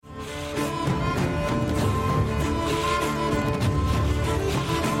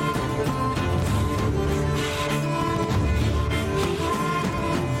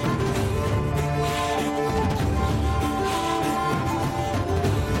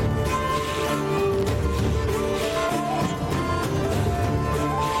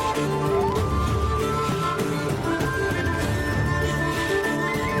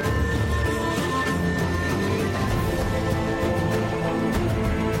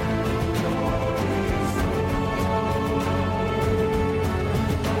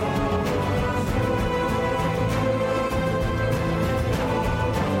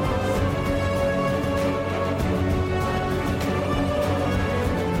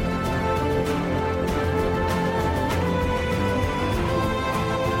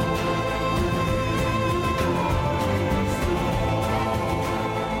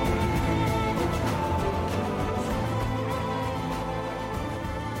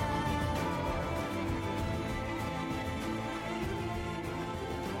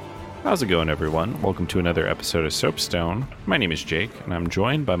How's it going, everyone? Welcome to another episode of Soapstone. My name is Jake, and I'm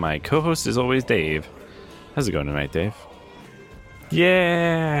joined by my co-host, as always, Dave. How's it going tonight, Dave?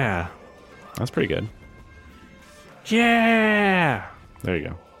 Yeah. That's pretty good. Yeah. There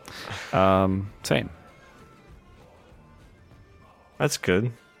you go. Same. That's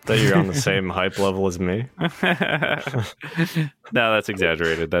good. That you're on the same hype level as me. No, that's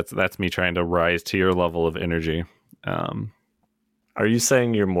exaggerated. That's me trying to rise to your level of energy. Are you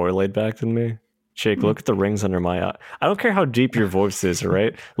saying you're more laid back than me? Jake, look at the rings under my eye. I don't care how deep your voice is, all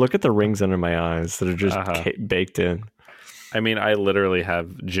right? Look at the rings under my eyes that are just baked in. I mean, I literally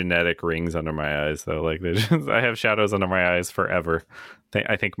have genetic rings under my eyes, though. Like, I have shadows under my eyes forever.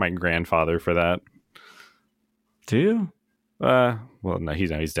 I thank my grandfather for that. Do you? Well, no,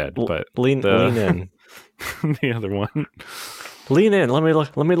 he's dead. But lean in. The other one. Lean in. Let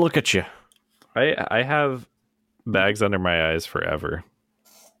me look at you. I have bags under my eyes forever.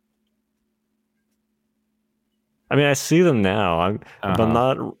 I mean, I see them now. I'm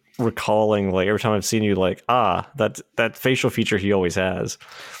not recalling, like, every time I've seen you, like, that facial feature he always has.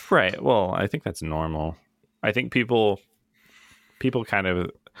 Right. Well, I think that's normal. I think people kind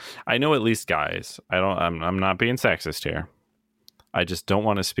of, I know at least guys. I'm not being sexist here. I just don't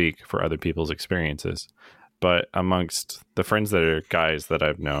want to speak for other people's experiences. But amongst the friends that are guys that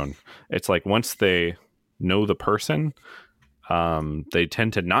I've known, it's like once they know the person, they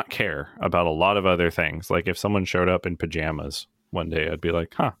tend to not care about a lot of other things. Like if someone showed up in pajamas one day, I'd be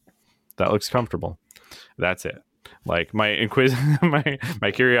like, that looks comfortable. That's it. Like my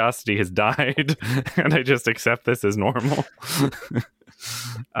my curiosity has died and I just accept this as normal.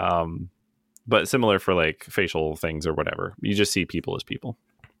 But similar for like facial things or whatever. You just see people as people,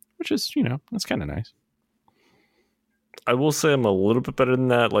 which is, that's kind of nice. I will say I'm a little bit better than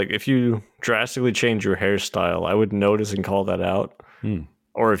that. Like if you drastically change your hairstyle, I would notice and call that out.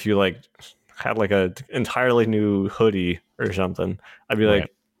 Or if you like had like a entirely new hoodie or something, I'd be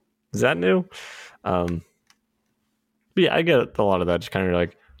like, is that new? But yeah, I get a lot of that. Just kind of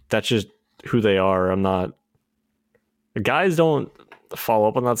like, that's just who they are. Guys don't follow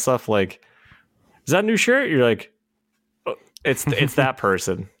up on that stuff. Like, is that a new shirt? You're like, oh, it's that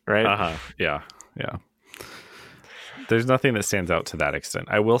person, right? Yeah. There's nothing that stands out to that extent.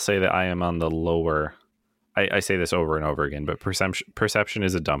 I will say that I am on the lower. I say this over and over again, but perception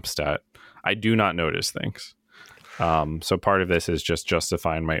is a dump stat. I do not notice things. So part of this is just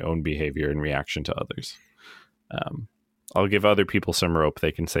justifying my own behavior in reaction to others. I'll give other people some rope.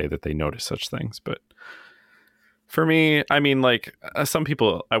 They can say that they notice such things, but for me, I mean, like some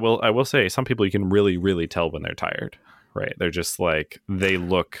people, I will say some people you can really, really tell when they're tired, right? They're just like, they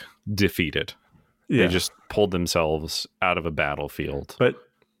look defeated. Yeah. They just pulled themselves out of a battlefield. But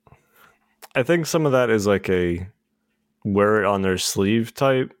I think some of that is like a wear it on their sleeve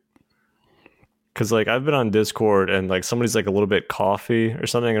type. Because like I've been on Discord and like somebody's like a little bit coffee or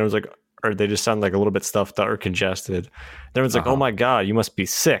something, and I was like, or they just sound like a little bit stuffed up or congested. Everyone's like, oh my God, you must be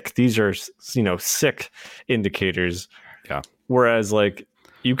sick. These are, sick indicators. Yeah. Whereas like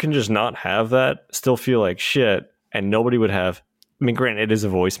you can just not have that, still feel like shit, and nobody would have. I mean, granted, it is a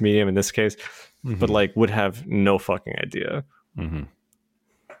voice medium in this case, but like would have no fucking idea. Mm-hmm.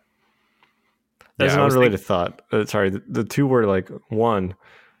 That's an unrelated thought. Sorry, the two were like one.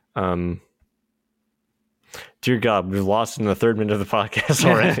 Dear God, we've lost in the third minute of the podcast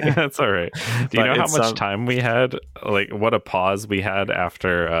already. That's all right. Do you know how much time we had? Like, what a pause we had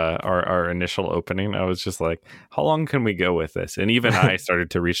after our initial opening. I was just like, how long can we go with this? And even I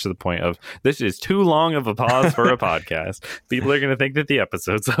started to reach to the point of, this is too long of a pause for a podcast. People are going to think that the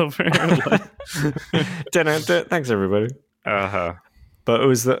episode's over. Thanks, everybody. But it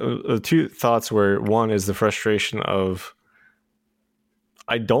was the two thoughts were, one is the frustration of,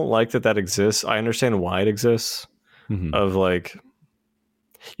 I don't like that exists. I understand why it exists. Mm-hmm. Of like,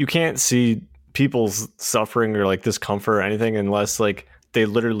 you can't see people's suffering or like discomfort or anything unless like they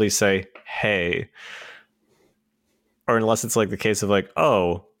literally say, hey, or unless it's like the case of like,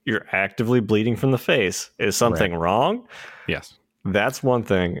 oh, you're actively bleeding from the face. Is something wrong? Yes. That's one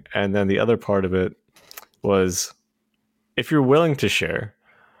thing. And then the other part of it was, if you're willing to share,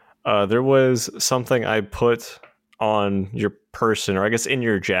 there was something I put on your person, or I guess in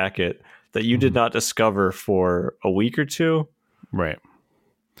your jacket, that you did not discover for a week or two. Right.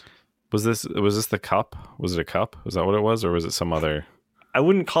 Was this the cup? Was it a cup? Was that what it was? Or was it some other? I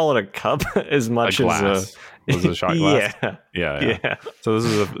wouldn't call it a cup as much as was it a shot glass? Yeah. So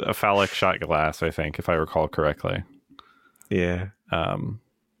this is a phallic shot glass, I think, if I recall correctly. Yeah.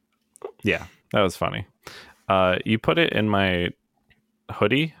 Yeah, that was funny. You put it in my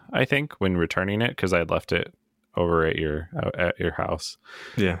hoodie, I think, when returning it, because I had left it over at your house.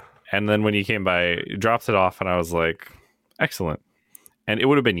 Yeah. And then when you came by, you dropped it off, and I was like, excellent. And it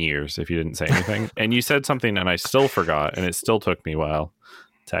would have been years if you didn't say anything. And you said something, and I still forgot, and it still took me a while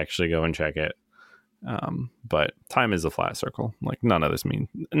to actually go and check it. But time is a flat circle. Like none of this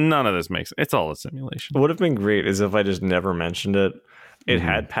makes it's all a simulation. What would have been great is if I just never mentioned it. It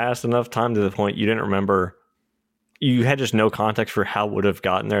had passed enough time to the point you didn't remember. You had just no context for how it would have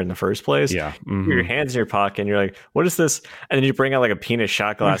gotten there in the first place. Yeah. Your hands in your pocket and you're like, what is this? And then you bring out like a peanut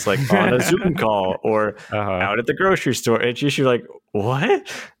shot glass, like on a Zoom call or out at the grocery store. And you're like,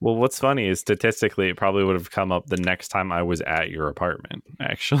 what? Well, what's funny is statistically, it probably would have come up the next time I was at your apartment,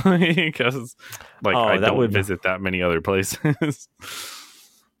 actually, because like I don't visit that many other places.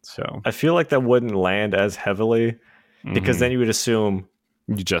 So I feel like that wouldn't land as heavily because then you would assume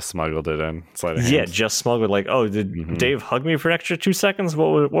you just smuggled it in. Yeah, just smuggled. Like, oh, did Dave hug me for an extra 2 seconds?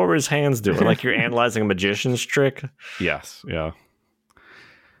 What were his hands doing? Like you're analyzing a magician's trick. Yes, yeah.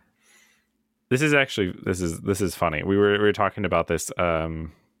 This is funny. We were talking about this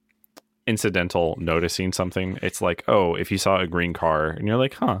incidental noticing something. It's like, oh, if you saw a green car and you're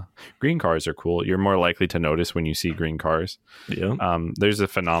like, green cars are cool. You're more likely to notice when you see green cars. Yeah. There's a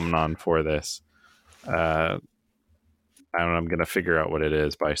phenomenon for this. I don't know, I'm going to figure out what it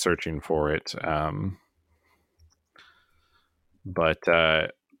is by searching for it. But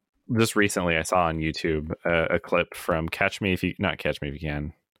just recently I saw on YouTube a clip from not Catch Me If You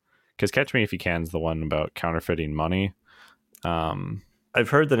Can, because Catch Me If You Can is the one about counterfeiting money. I've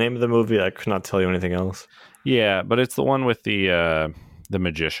heard the name of the movie. I could not tell you anything else. Yeah, but it's the one with the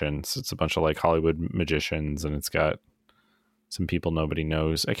magicians. It's a bunch of like Hollywood magicians, and it's got some people nobody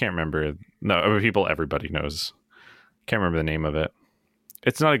knows. I can't remember. No, people everybody knows. Can't remember the name of it.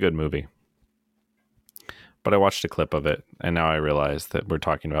 It's not a good movie, but I watched a clip of it, and now I realize that we're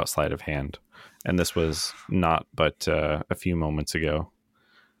talking about sleight of hand, and this was not but a few moments ago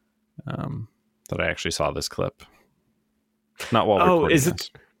that I actually saw this clip. Not while recording.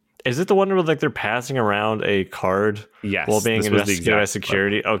 Is it the one where like they're passing around a card while being investigated by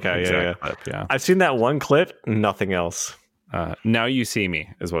security? Clip. Okay, yeah. Clip, yeah. I've seen that one clip, nothing else. Now You See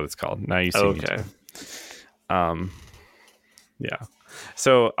Me is what it's called. Now You See Me. Okay. Yeah.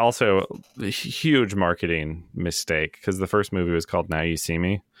 So also a huge marketing mistake because the first movie was called Now You See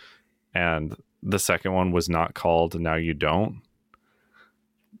Me and the second one was not called Now You Don't.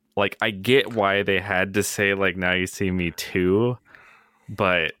 Like I get why they had to say like Now You See Me too,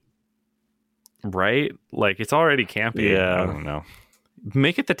 but right? Like it's already campy. Yeah. I don't know.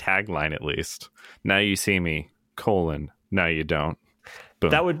 Make it the tagline at least. Now You See Me, Now You Don't.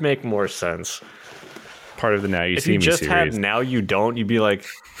 Boom. That would make more sense. Part of the Now You See Me series. If you just had Now You Don't, you'd be like,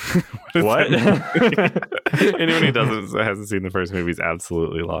 what? Anyone who hasn't seen the first movie is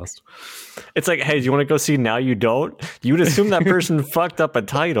absolutely lost. It's like, hey, do you want to go see Now You Don't? You would assume that person fucked up a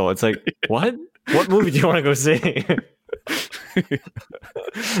title. It's like, what? What movie do you want to go see?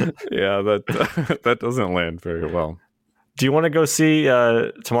 Yeah, that doesn't land very well. Do you want to go see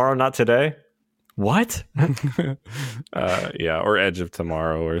Tomorrow Not Today? What? Yeah, or Edge of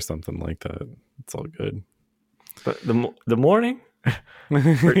Tomorrow or something like that. It's all good. But the morning?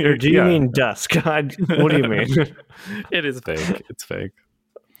 or do you mean dusk? What do you mean? It is fake. It's fake.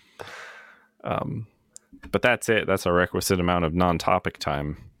 But that's it. That's a requisite amount of non-topic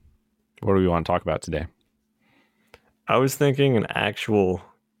time. What do we want to talk about today? I was thinking an actual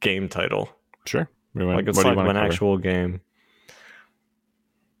game title. Sure. Like it's like an actual game.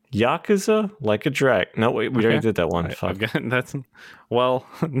 Yakuza Like a Dragon. No, wait, we already did that one. That's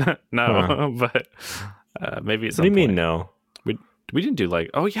no, but maybe it's. What do you mean no? We didn't do like.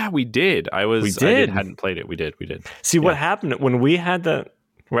 Oh yeah, we did. I hadn't played it. We did. See what happened when we had that.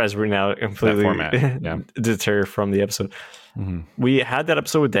 Whereas we're now completely deter from the episode. Mm-hmm. We had that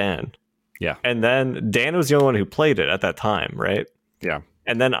episode with Dan. Yeah, and then Dan was the only one who played it at that time, right? Yeah,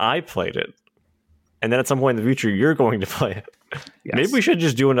 and then I played it, and then at some point in the future, you're going to play it. Yes. Maybe we should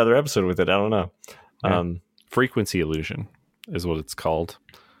just do another episode with it. I don't know. Yeah. Frequency illusion is what it's called,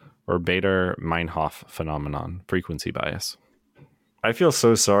 or Bader-Meinhof phenomenon, frequency bias. I feel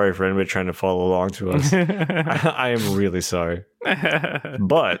so sorry for anybody trying to follow along to us. I am really sorry.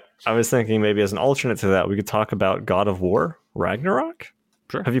 But I was thinking maybe as an alternate to that, we could talk about God of War, Ragnarok.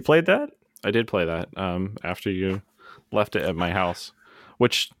 Sure. Have you played that? I did play that after you left it at my house,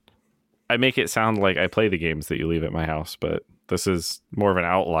 which I make it sound like I play the games that you leave at my house, but this is more of an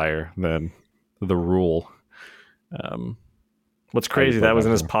outlier than the rule. What's crazy, that was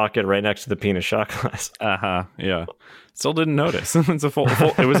in his pocket right next to the peanut shot glass. Yeah. Still didn't notice. It's a full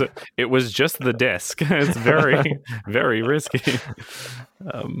it was just the disc. It's very, very risky.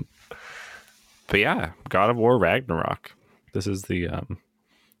 But yeah, God of War Ragnarok. This is the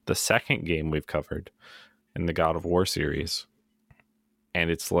the second game we've covered in the God of War series, and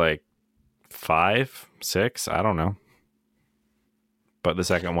it's like 5, 6, I don't know. But the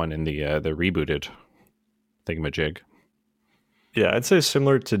second one in the rebooted thingamajig. Yeah, I'd say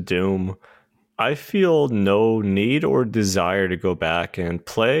similar to Doom. I feel no need or desire to go back and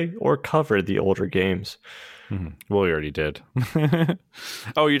play or cover the older games. Well, we already did.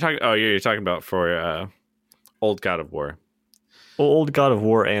 You're talking about for old God of War. Old God of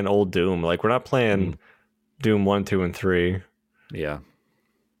War and old Doom. Like, we're not playing Doom 1, 2, and 3. Yeah.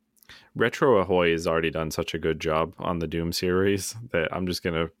 Retro Ahoy has already done such a good job on the Doom series that I'm just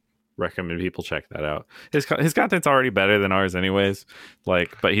going to recommend people check that out. His content's already better than ours anyways. But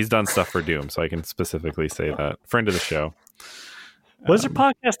he's done stuff for Doom, so I can specifically say that. Friend of the show. What does your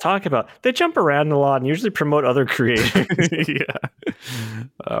podcast talk about? They jump around a lot and usually promote other creators. Yeah.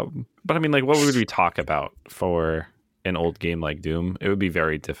 But I mean, like, what would we talk about for an old game like Doom? It would be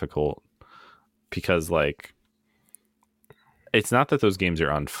very difficult because, like, it's not that those games are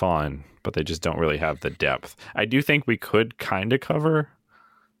unfun, but they just don't really have the depth. I do think we could kind of cover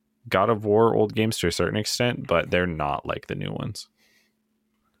God of War old games to a certain extent, but they're not like the new ones.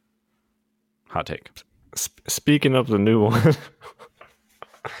 Hot take. Speaking of the new one,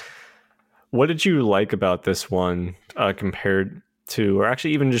 what did you like about this one compared to, or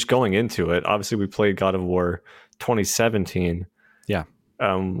actually even just going into it? Obviously, we played God of War 2017. Yeah.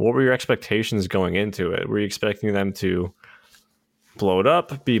 What were your expectations going into it? Were you expecting them to blow it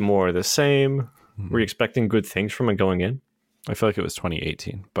up, be more of the same? Were you expecting good things from it going in? I feel like it was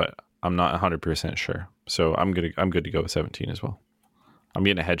 2018, but I'm not 100% sure. So I'm good to go with 17 as well. I'm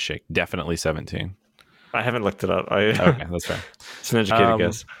getting a head shake. Definitely 17. I haven't looked it up. Okay, that's fair. It's an educated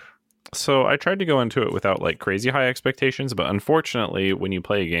guess. So I tried to go into it without like crazy high expectations, but unfortunately, when you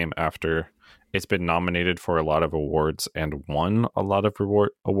play a game after it's been nominated for a lot of awards and won a lot of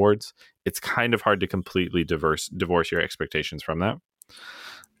awards, it's kind of hard to completely divorce your expectations from that.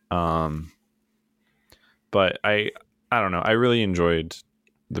 But I don't know. I really enjoyed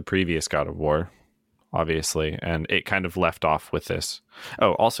the previous God of War, obviously, and it kind of left off with this.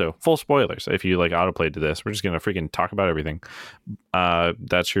 Oh, also, full spoilers. If you like autoplayed to this, we're just gonna freaking talk about everything.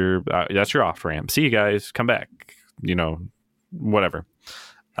 That's your off ramp. See you guys. Come back. Whatever.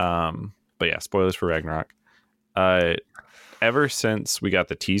 But yeah, spoilers for Ragnarok. Ever since we got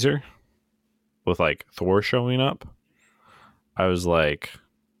the teaser with like Thor showing up, I was like,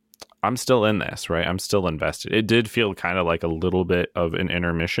 I'm still in this, right? I'm still invested. It did feel kind of like a little bit of an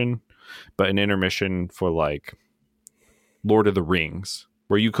intermission, but an intermission for like Lord of the Rings,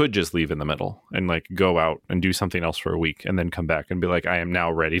 where you could just leave in the middle and like go out and do something else for a week and then come back and be like, I am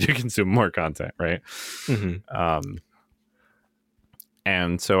now ready to consume more content, right? Mm-hmm.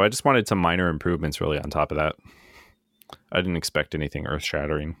 And so I just wanted some minor improvements really on top of that. I didn't expect anything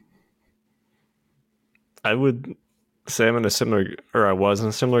earth-shattering. I would say I was in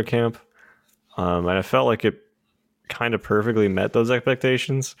a similar camp. And I felt like it kind of perfectly met those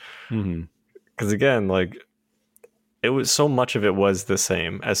expectations. Because again, like, it was so much of it was the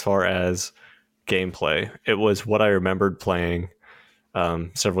same as far as gameplay. It was what I remembered playing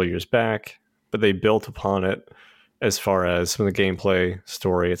several years back, but they built upon it as far as some of the gameplay,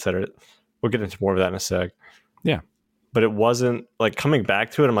 story, etc. We'll get into more of that in a sec. Yeah. But it wasn't like coming back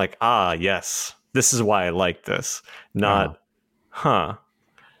to it, I'm like, yes, this is why I like this. Not,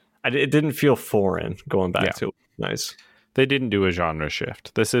 it didn't feel foreign going back to it. Nice. They didn't do a genre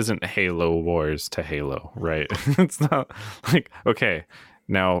shift. This isn't Halo Wars to Halo, right? It's not like, okay,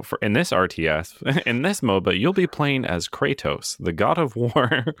 now in this RTS, in this MOBA, you'll be playing as Kratos, the God of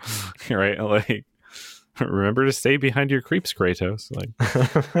War, right? Like, remember to stay behind your creeps, Kratos. Like,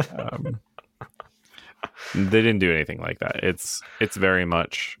 they didn't do anything like that. It's very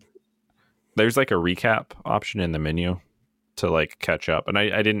much, there's like a recap option in the menu to like catch up, and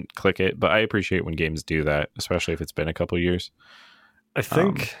I didn't click it, but I appreciate when games do that, especially if it's been a couple years. I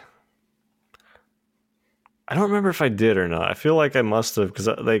think I don't remember if I did or not. I feel like I must have, because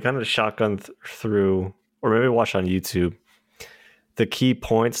they kind of shotgun through, or maybe watch on YouTube, the key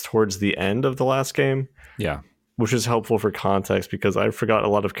points towards the end of the last game. Yeah, which is helpful for context because I forgot a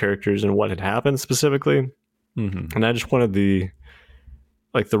lot of characters and what had happened specifically, and I just wanted the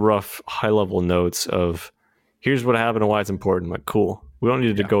rough high level notes of here's what happened and why it's important. Like, cool. We don't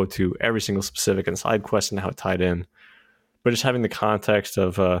need to go to every single specific and side quest and how it tied in, but just having the context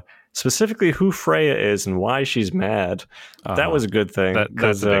of specifically who Freya is and why she's mad. That was a good thing.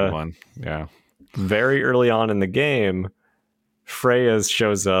 That's a big one. Yeah. Very early on in the game, Freya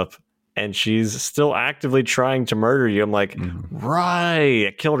shows up and she's still actively trying to murder you. I'm like, right,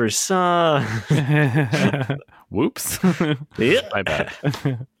 I killed her son. Whoops. Yeah. My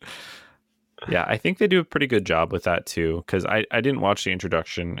bad. Yeah, I think they do a pretty good job with that too, because I didn't watch the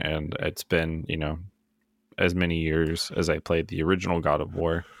introduction, and it's been, as many years as I played the original God of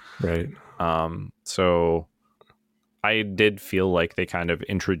War. Right. So I did feel like they kind of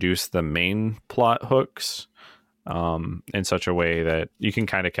introduced the main plot hooks in such a way that you can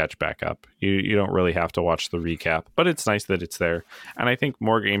kind of catch back up. You don't really have to watch the recap, but it's nice that it's there. And I think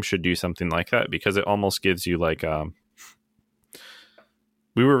more games should do something like that, because it almost gives you like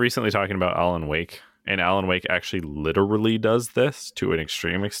we were recently talking about Alan Wake, and Alan Wake actually literally does this to an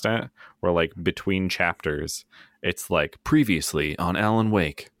extreme extent, where like between chapters it's like previously on Alan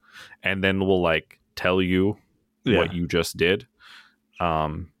Wake, and then we'll like tell you what you just did,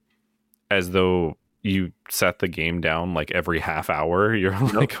 as though you set the game down like every half hour. You're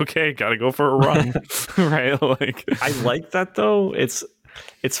like, okay, gotta go for a run. Right? Like, I like that though. It's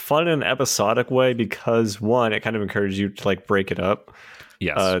fun in an episodic way, because one, it kind of encourages you to like break it up.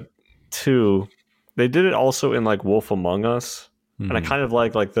 yes. Two, they did it also in like Wolf Among Us, and I kind of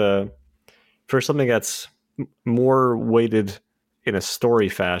like the, for something that's more weighted in a story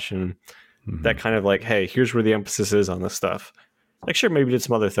fashion, that kind of like, hey, here's where the emphasis is on this stuff. Like, sure, maybe did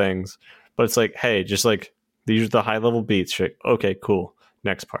some other things, but it's like, hey, just like these are the high level beats. Like, okay, cool.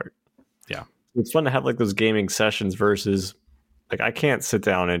 Next part. Yeah. It's fun to have like those gaming sessions versus like, I can't sit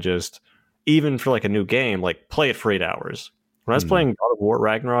down and just, even for like a new game, like play it for 8 hours. When I was playing God of War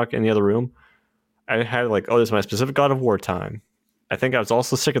Ragnarok in the other room, I had like, oh, this is my specific God of War time. I think I was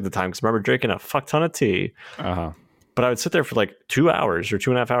also sick at the time because I remember drinking a fuck ton of tea. But I would sit there for like 2 hours or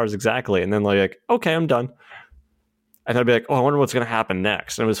 2.5 hours exactly, and then like, okay, I'm done. And I'd be like, oh, I wonder what's going to happen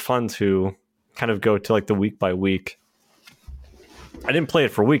next. And it was fun to kind of go to like the week by week. I didn't play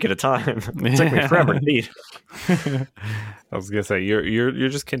it for a week at a time. It took me forever to beat. I was gonna say you're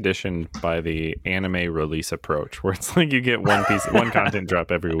just conditioned by the anime release approach, where it's like you get one content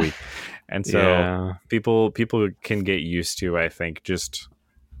drop every week, and so people can get used to, I think, just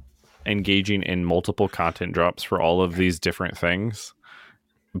engaging in multiple content drops for all of these different things.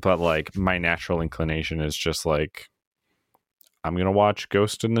 But like, my natural inclination is just like, I'm gonna watch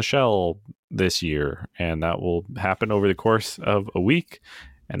Ghost in the Shell this year, and that will happen over the course of a week,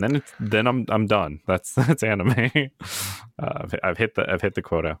 and then I'm done. That's anime. I've hit the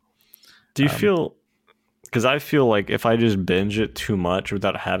quota. Do you feel? Because I feel like if I just binge it too much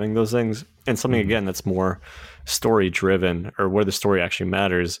without having those things, and something again that's more story driven, or where the story actually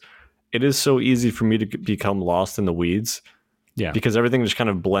matters, it is so easy for me to become lost in the weeds. Yeah, because everything just kind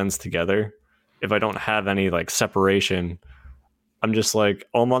of blends together. If I don't have any like separation, I'm just like,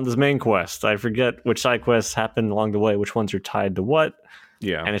 oh, I'm on this main quest. I forget which side quests happened along the way, which ones are tied to what.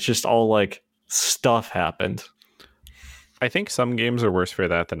 Yeah. And it's just all like stuff happened. I think some games are worse for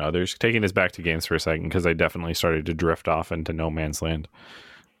that than others. Taking this back to games for a second, because I definitely started to drift off into no man's land.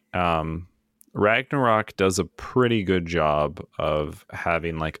 Ragnarok does a pretty good job of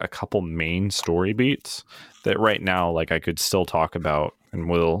having like a couple main story beats that right now, like, I could still talk about and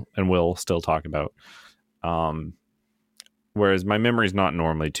will still talk about. Whereas my memory is not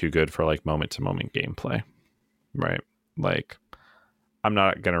normally too good for like moment to moment gameplay, right? Like, I'm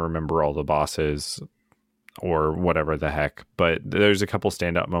not going to remember all the bosses or whatever the heck, but there's a couple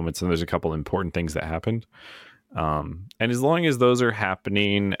standout moments and there's a couple important things that happened. And as long as those are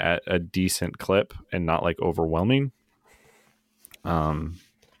happening at a decent clip and not like overwhelming,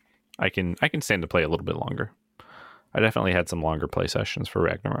 I can stand to play a little bit longer. I definitely had some longer play sessions for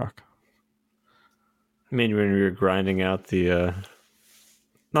Ragnarok. I mean, when we were grinding out the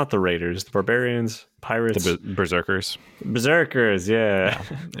not the raiders, the barbarians, pirates, The berserkers. berserkers, yeah.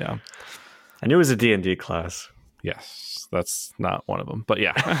 Yeah. I knew it was a D&D class. Yes, that's not one of them, but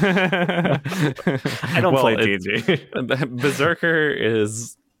yeah. I don't play D&D. Berserker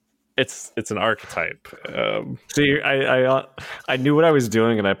is it's an archetype. See, I knew what I was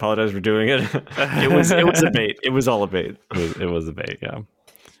doing, and I apologize for doing it. It was a bait. It was all a bait. It was a bait, yeah.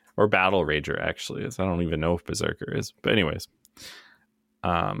 Or Battle Rager actually is. I don't even know if Berserker is, but anyways,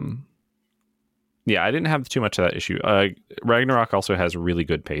 yeah, I didn't have too much of that issue. Ragnarok also has really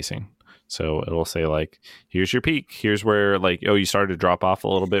good pacing. So it'll say like, here's your peak. Here's where like, oh, you started to drop off a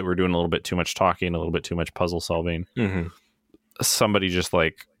little bit. We're doing a little bit too much talking, a little bit too much puzzle solving. Mm-hmm. Somebody just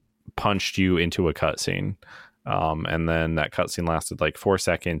like punched you into a cutscene. And then that cutscene lasted like 4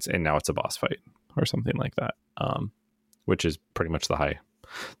 seconds and now it's a boss fight or something like that. Which is pretty much the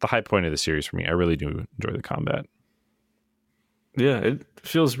high point of the series for me. I really do enjoy the combat. Yeah, it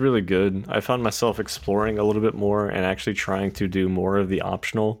feels really good. I found myself exploring a little bit more and actually trying to do more of the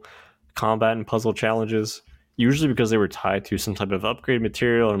optional combat and puzzle challenges, usually because they were tied to some type of upgrade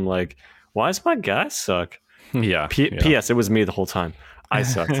material. And I'm like, why does my guy suck? Yeah. P.S. It was me the whole time. I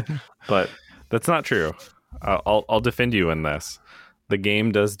sucked. But that's not true. I'll defend you in this. The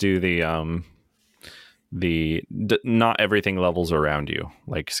game does do not everything levels around you,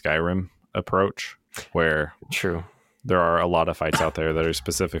 like Skyrim approach, where true. There are a lot of fights out there that are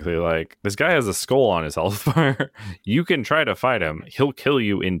specifically like, this guy has a skull on his health bar. You can try to fight him. He'll kill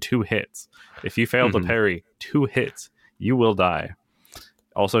you in 2 hits. If you fail to parry 2 hits, you will die.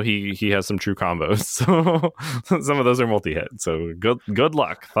 Also, he has some true combos. So some of those are multi-hit. So good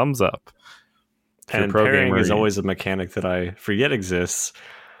luck. Thumbs up. And parrying is always a mechanic that I forget exists.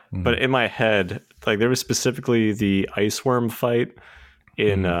 But in my head, like there was specifically the ice worm fight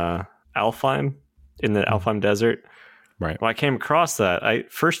in Alfheim, in the Alfheim desert. Right. When I came across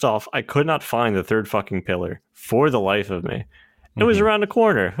that, first off, I could not find the 3rd fucking pillar for the life of me. It was around the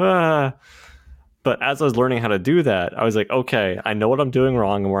corner. But as I was learning how to do that, I was like, okay, I know what I'm doing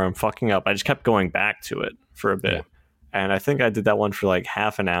wrong and where I'm fucking up. I just kept going back to it for a bit. Yeah. And I think I did that one for like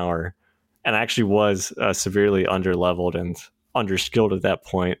half an hour. And I actually was severely under-leveled and under-skilled at that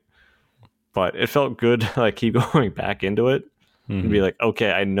point. But it felt good to like keep going back into it and be like,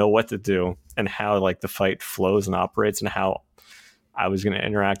 okay, I know what to do and how like the fight flows and operates and how I was going to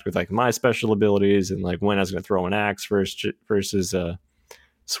interact with like my special abilities and like when I was going to throw an axe versus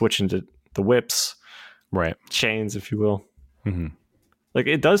switching to the whips, right? Chains, if you will. Like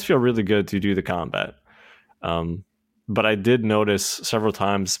it does feel really good to do the combat. But I did notice several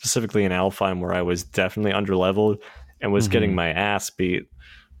times, specifically in Alfheim, where I was definitely under-leveled and was getting my ass beat.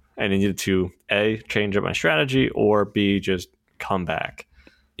 And I needed to A, change up my strategy, or B, just come back.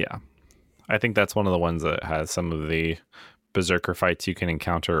 Yeah. I think that's one of the ones that has some of the berserker fights you can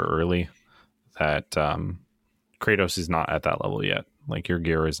encounter early that Kratos is not at that level yet. Like your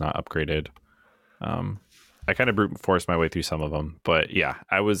gear is not upgraded. I kind of brute forced my way through some of them, but yeah,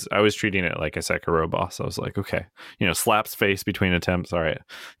 I was treating it like a Sekiro boss. I was like, okay, slaps face between attempts. All right,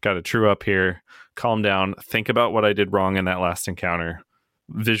 got to true up here, calm down, think about what I did wrong in that last encounter,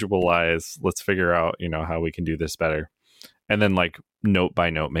 visualize, let's figure out, how we can do this better. And then like note by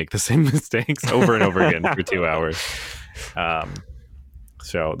note, make the same mistakes over and over again for 2 hours.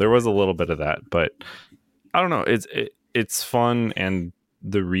 So there was a little bit of that, but I don't know. It's fun, and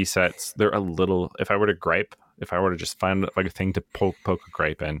the resets, they're a little, if I were to just find like a thing to poke a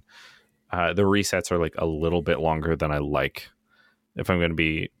gripe in, the resets are like a little bit longer than I like if I'm going to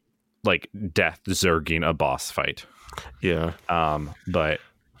be like death zerging a boss fight. Yeah. But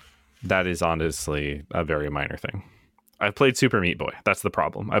that is honestly a very minor thing. I've played Super Meat Boy. That's the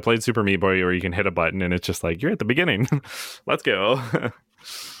problem. I played Super Meat Boy where you can hit a button and it's just like, you're at the beginning. Let's go.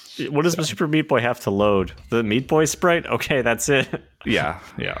 What does the Super Meat Boy have to load? The Meat Boy sprite? Okay, that's it. Yeah.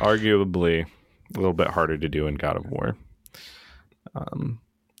 Arguably a little bit harder to do in God of War.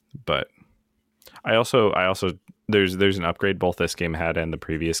 But I also there's an upgrade both this game had and the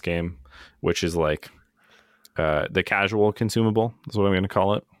previous game, which is like the casual consumable is what I'm going to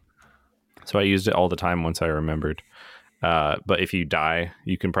call it. So I used it all the time once I remembered. But if you die,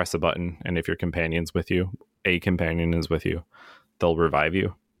 you can press a button, and if your companion's with you, a companion is with you, they'll revive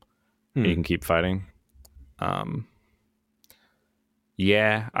you. You can keep fighting.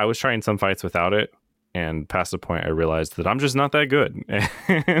 Yeah, I was trying some fights without it, and past a point I realized that I'm just not that good,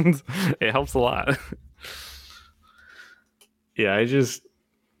 and it helps a lot. Yeah, I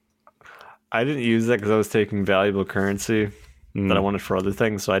didn't use that because I was taking valuable currency that I wanted for other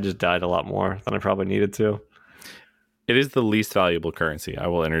things, so I just died a lot more than I probably needed to. It is the least valuable currency, I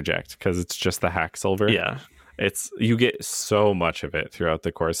will interject, because it's just the hack silver. Yeah. You get so much of it throughout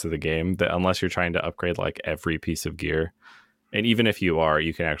the course of the game that unless you're trying to upgrade like every piece of gear, and even if you are,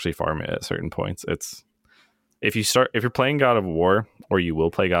 you can actually farm it at certain points. If you're playing God of War, or you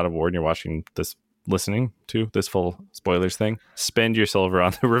will play God of War and you're listening to this full spoilers thing, spend your silver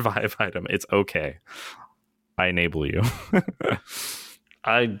on the revive item. It's okay. I enable you.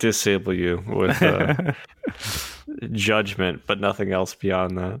 I disable you with judgment, but nothing else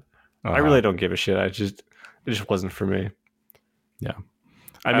beyond that. I really don't give a shit. It just wasn't for me. Yeah.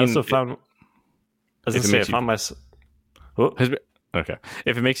 I mean, also found. As I say, I found myself. Okay.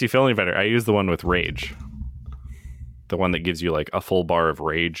 If it makes you feel any better, I use the one with rage. The one that gives you like a full bar of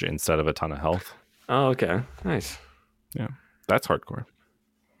rage instead of a ton of health. Oh, okay. Nice. Yeah. That's hardcore.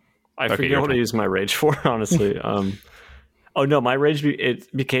 I forget what I use my rage for, honestly. Oh no, my rage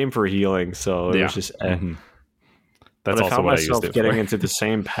it became for healing, so it was just. That's but also I found what myself I used it getting for. into the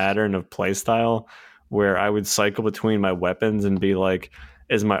same pattern of playstyle where I would cycle between my weapons and be like,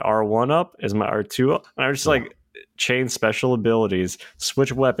 "Is my R1 up? Is my R2 up?" And I was just like, chain special abilities,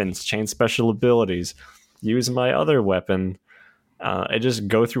 switch weapons, chain special abilities, use my other weapon. I just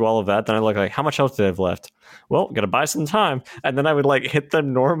go through all of that. Then I look like, how much health do I have left? Well, gotta buy some time. And then I would like hit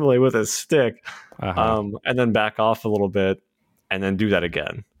them normally with a stick, and then back off a little bit, and then do that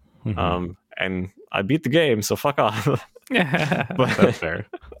again. And I beat the game, so fuck off. Yeah, that's fair.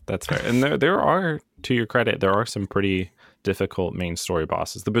 That's fair. And there are, to your credit, there are some pretty difficult main story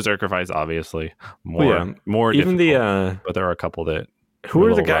bosses. The Berserker fights, obviously, more even difficult, but there are a couple that. Who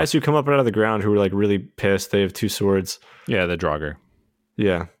are the guys who come up out of the ground who are like really pissed? They have 2 swords. Yeah, the Draugr.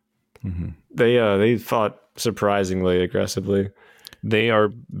 Yeah, they fought surprisingly aggressively. They are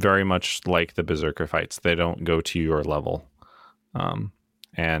very much like the Berserker fights. They don't go to your level.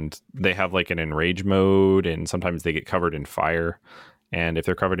 And they have like an enrage mode, and sometimes they get covered in fire. And if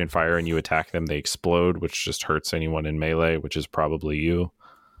they're covered in fire and you attack them, they explode, which just hurts anyone in melee, which is probably you.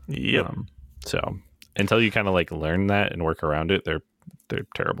 Yep. So until you kind of like learn that and work around it, they're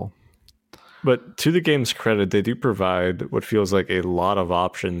terrible. But to the game's credit, they do provide what feels like a lot of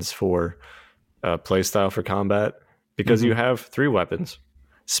options for playstyle for combat, because you have 3 weapons.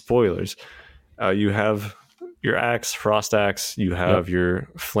 Spoilers. You have your axe, frost axe. You have your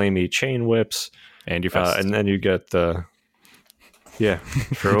flamey chain whips, and your fists. And then you get the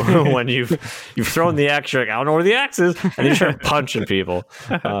for when you've thrown the axe, you're like, I don't know where the axe is, and you start punching people.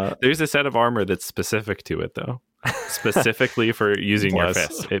 There's a set of armor that's specific to it, though, specifically for using your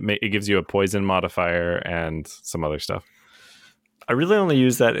fists. It gives you a poison modifier and some other stuff. I really only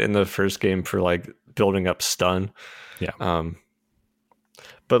use that in the first game for like building up stun. Yeah.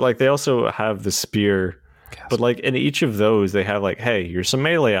 But like they also have the spear. But like in each of those, they have like, hey, here's some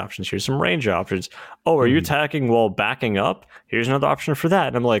melee options. Here's some range options. Oh, are you attacking while backing up? Here's another option for that.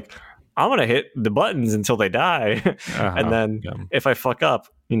 And I'm like, I'm going to hit the buttons until they die. And then if I fuck up,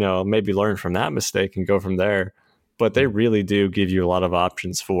 maybe learn from that mistake and go from there. But they really do give you a lot of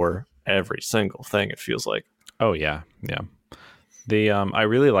options for every single thing, it feels like. Oh, yeah. Yeah. I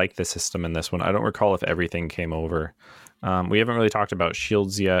really like the system in this one. I don't recall if everything came over. We haven't really talked about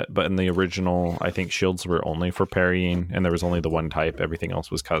shields yet, but in the original, I think shields were only for parrying, and there was only the one type. Everything else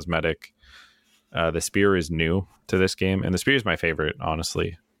was cosmetic. The spear is new to this game, and the spear is my favorite,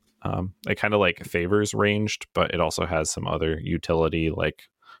 honestly. It kind of like favors ranged, but it also has some other utility, like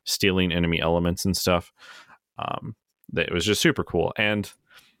stealing enemy elements and stuff. That it was just super cool. And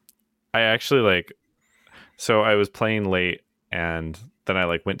I actually so I was playing late, and then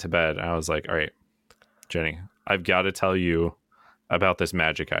I went to bed, and I was like, all right, Jenny, I've got to tell you about this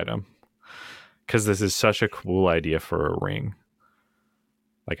magic item, because this is such a cool idea for a ring.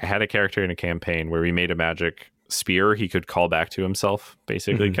 I had a character in a campaign where we made a magic spear he could call back to himself,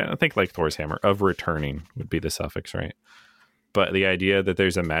 basically. Kind of think like Thor's hammer, of returning would be the suffix, right? But the idea that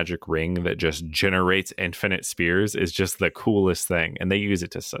there's a magic ring that just generates infinite spears is just the coolest thing, and they use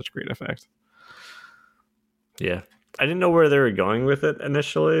it to such great effect. Yeah. I didn't know where they were going with it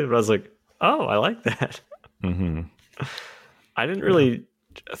initially, but I was like, oh, I like that. I didn't really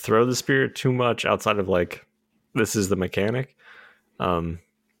throw the spear too much outside of this is the mechanic.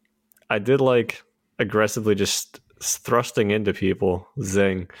 I did aggressively just thrusting into people,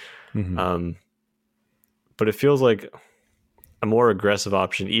 zing. But it feels like a more aggressive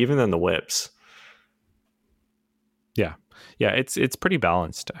option even than the whips. Yeah, it's pretty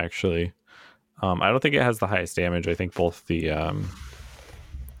balanced, actually. I don't think it has the highest damage. I think both the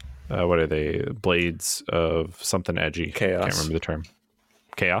what are they? Blades of something edgy. Chaos. I can't remember the term.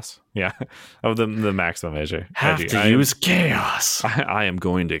 Chaos? Yeah. Of the maximum edgy. Have to use chaos. I am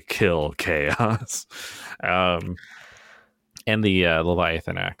going to kill chaos. And the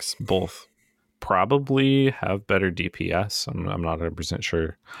Leviathan axe. Both probably have better DPS. I'm not 100%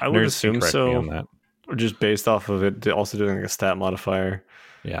 sure. I would assume so. On that. Just based off of it also doing a stat modifier.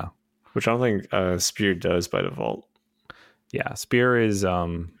 Yeah. Which I don't think Spear does by default. Yeah, Spear is...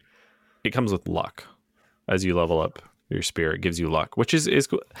 it comes with luck. As you level up your spear, it gives you luck, which is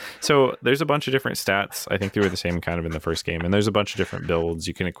cool. So there's a bunch of different stats. I think they were the same kind of in the first game, and there's a bunch of different builds.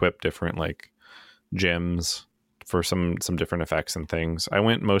 You can equip different gems for some different effects and things. I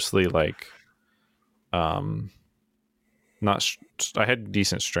went mostly I had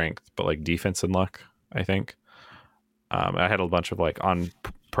decent strength, but defense and luck, I think. I had a bunch of on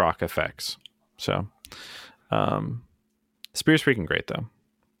proc effects. So Spear's freaking great though.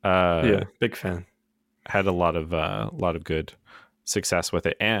 Yeah, big fan. Had a lot of good success with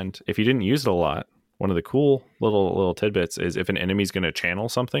it, and if you didn't use it a lot, one of the cool little tidbits is if an enemy's going to channel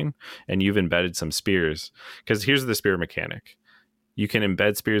something and you've embedded some spears, because here's the spear mechanic: you can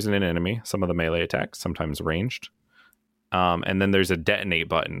embed spears in an enemy, some of the melee attacks, sometimes ranged, And then there's a detonate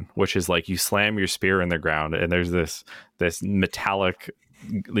button, which is like you slam your spear in the ground, and there's this metallic,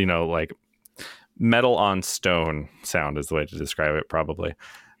 like metal on stone sound is the way to describe it, probably.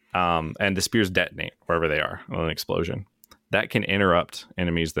 And the spears detonate wherever they are on an explosion. That can interrupt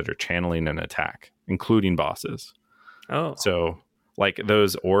enemies that are channeling an attack, including bosses. Oh. So, like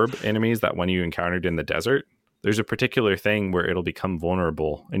those orb enemies that when you encountered in the desert, there's a particular thing where it'll become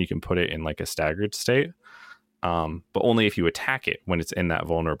vulnerable, and you can put it in like a staggered state. But only if you attack it when it's in that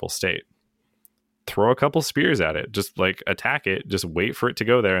vulnerable state. Throw a couple spears at it, just like attack it, just wait for it to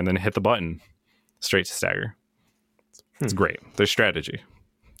go there, and then hit the button straight to stagger. It's great. There's strategy,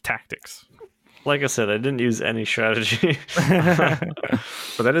 tactics. Like I said, I didn't use any strategy, but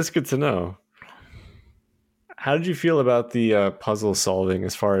that is good to know. How did you feel about the puzzle solving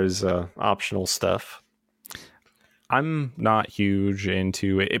as far as optional stuff? I'm not huge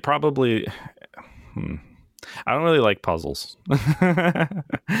into it. It probably. I don't really like puzzles. That's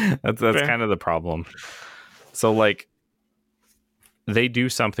kind of the problem. So like they do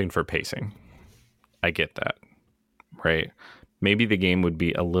something for pacing. I get that. Right? Maybe the game would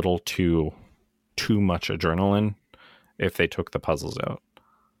be a little too much adrenaline if they took the puzzles out.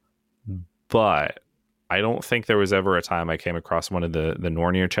 But I don't think there was ever a time I came across one of the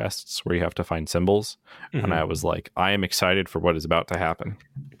Nornir chests where you have to find symbols, and I was like, I am excited for what is about to happen.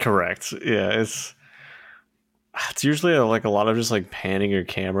 Correct. Yeah, it's usually like a lot of just like panning your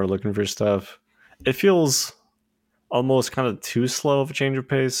camera looking for stuff. It feels almost kind of too slow of a change of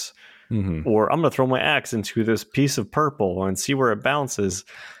pace. Or I'm going to throw my axe into this piece of purple and see where it bounces.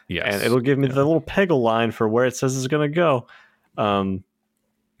 Yes. And it'll give me the little peggle line for where it says it's going to go.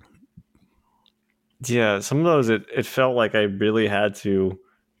 Yeah, some of those, it felt like I really had to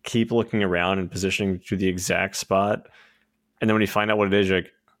keep looking around and positioning to the exact spot. And then when you find out what it is, you're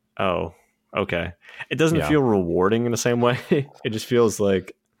like, oh, okay. It doesn't feel rewarding in the same way. It just feels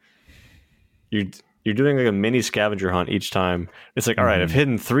like you're doing like a mini scavenger hunt each time. It's like, all right, I've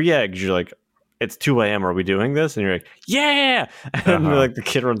hidden 3 eggs. You're like, it's 2 a.m. Are we doing this? And you're like, yeah. And like the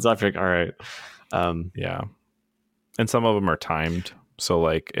kid runs off. You're like, all right. Yeah. And some of them are timed. So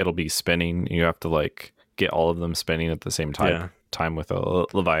like it'll be spinning. You have to like get all of them spinning at the same time with a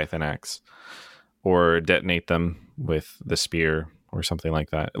Leviathan axe, or detonate them with the spear or something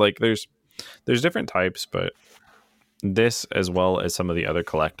like that. Like there's different types, but this, as well as some of the other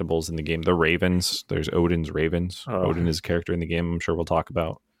collectibles in the game, the ravens, there's Odin's ravens. Odin is a character in the game I'm sure we'll talk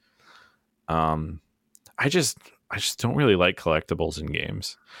about. I just don't really like collectibles in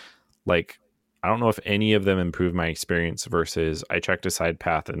games. Like, I don't know if any of them improve my experience versus I checked a side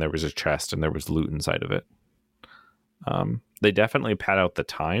path and there was a chest and there was loot inside of it. They definitely pad out the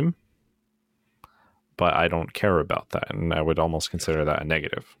time, but I don't care about that, and I would almost consider that a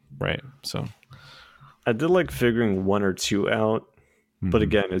negative, right? So I did like figuring 1 or 2 out, but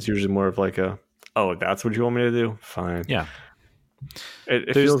again, it's usually more of like oh, that's what you want me to do? Fine. Yeah.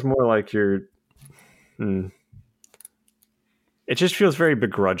 It feels more like you're... It just feels very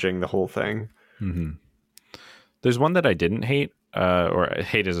begrudging, the whole thing. There's one that I didn't hate, or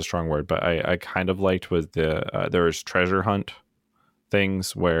hate is a strong word, but I kind of liked was there was treasure hunt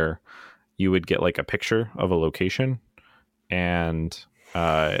things where you would get like a picture of a location, and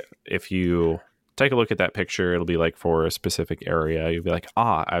if you take a look at that picture, it'll be like for a specific area. You'll be like,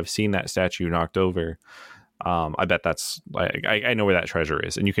 I've seen that statue knocked over. I bet that's like, I know where that treasure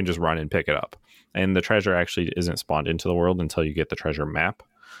is, and you can just run and pick it up. And the treasure actually isn't spawned into the world until you get the treasure map.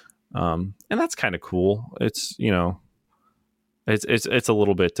 And that's kind of cool. It's, it's a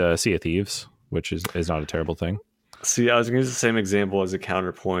little bit Sea of Thieves, which is not a terrible thing. See, I was going to use the same example as a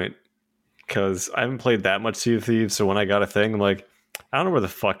counterpoint, because I haven't played that much Sea of Thieves. So when I got a thing, I'm like, I don't know where the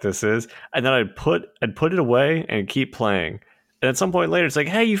fuck this is. And then I'd put it away and keep playing. And at some point later, it's like,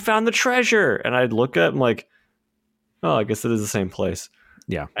 hey, you found the treasure. And I'd look at it and I'm like, oh, I guess it is the same place.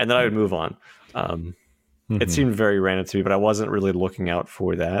 Yeah. And then I would move on. It seemed very random to me, but I wasn't really looking out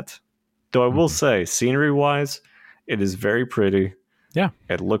for that. Though I will say, scenery-wise, it is very pretty. Yeah.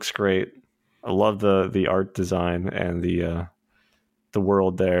 It looks great. I love the art design and the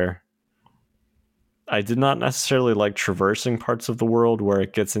world there. I did not necessarily like traversing parts of the world where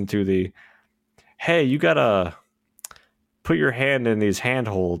it gets into the, hey, you gotta put your hand in these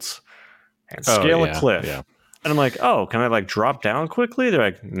handholds and scale a cliff. Yeah. And I'm like, oh, can I like drop down quickly? They're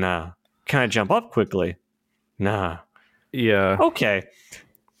like, nah. Can I jump up quickly? Nah. Yeah. Okay.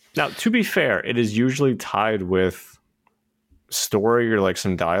 Now, to be fair, it is usually tied with story or like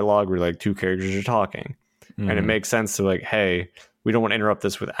some dialogue where like 2 characters are talking. And it makes sense to like, hey, we don't want to interrupt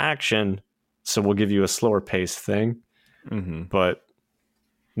this with action, so we'll give you a slower paced thing. But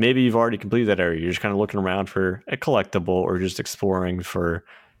maybe you've already completed that area. You're just kind of looking around for a collectible or just exploring for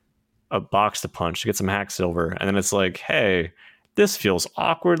a box to punch to get some hack silver. And then it's like, hey, this feels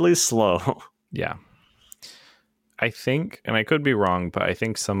awkwardly slow. Yeah. I think, and I could be wrong, but I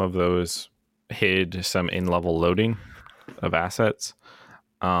think some of those hid some in-level loading of assets.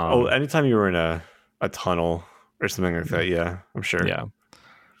 Anytime you were in a tunnel or something like that, yeah, I'm sure. Yeah.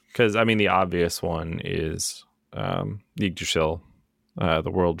 Because, I mean, the obvious one is Yggdrasil,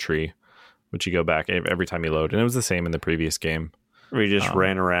 the world tree, which you go back every time you load. And it was the same in the previous game. We just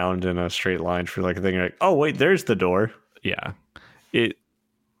ran around in a straight line for like a thing. Like, oh, wait, there's the door. Yeah.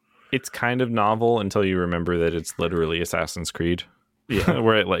 It's kind of novel until you remember that it's literally Assassin's Creed. Yeah.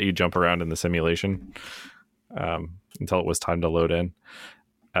 Where it let you jump around in the simulation until it was time to load in.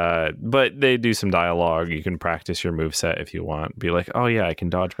 But they do some dialogue. You can practice your moveset if you want. Be like, oh yeah, I can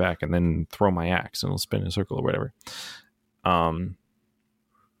dodge back and then throw my axe and it'll spin in a circle or whatever.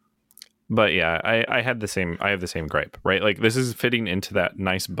 But yeah, I have the same gripe, right? Like this is fitting into that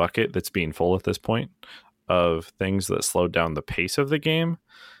nice bucket that's being full at this point of things that slowed down the pace of the game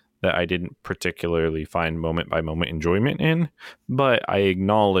that I didn't particularly find moment by moment enjoyment in. But I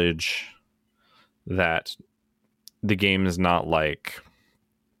acknowledge that the game is not like,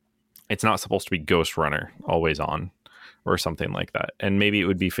 it's not supposed to be Ghost Runner always on or something like that. And maybe it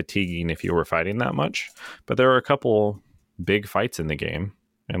would be fatiguing if you were fighting that much. But there are a couple big fights in the game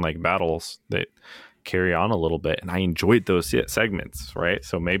and like battles that carry on a little bit. And I enjoyed those segments, right?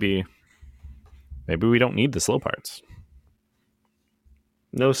 So maybe we don't need the slow parts.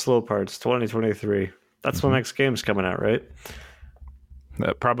 No slow parts, 2023. That's when next game's coming out, right?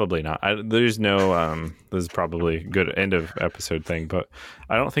 Probably not. There's no this is probably a good end of episode thing, but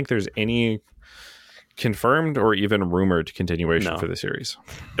I don't think there's any confirmed or even rumored continuation for the series.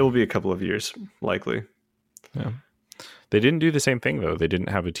 It will be a couple of years, likely. Yeah. They didn't do the same thing though. They didn't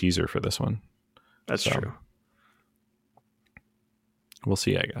have a teaser for this one. That's true. We'll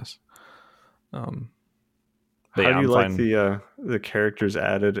see, I guess. How do you like the characters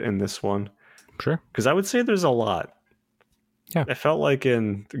added in this one? Sure. Because I would say there's a lot. Yeah. I felt like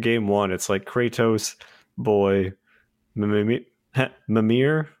in game one, it's like Kratos, Boy, Mimir,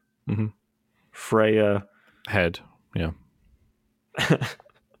 Freya, Head. Yeah.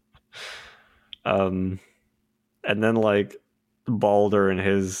 And then like Baldur and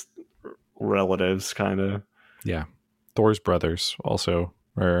his relatives, kind of. Yeah. Thor's brothers also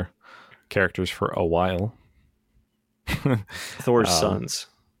were characters for a while. Thor's sons.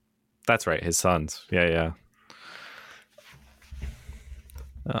 That's right, his sons. Yeah.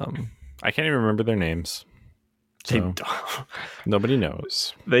 I can't even remember their names. So nobody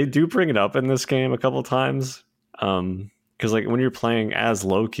knows. They do bring it up in this game a couple times. Because like when you're playing as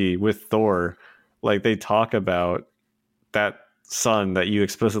Loki with Thor, like they talk about that son that you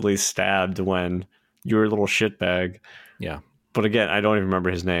explicitly stabbed when you were a little shitbag. Yeah. But again, I don't even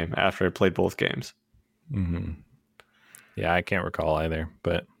remember his name after I played both games. Mm-hmm. Yeah, I can't recall either.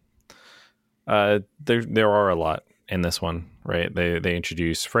 But there are a lot in this one, right? They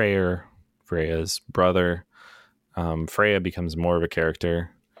introduce Freya's brother. Freya becomes more of a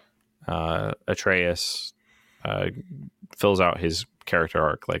character. Atreus fills out his character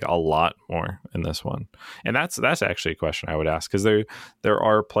arc like a lot more in this one, and that's actually a question I would ask, because there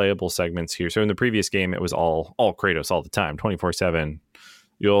are playable segments here. So in the previous game, it was all Kratos all the time, 24/7.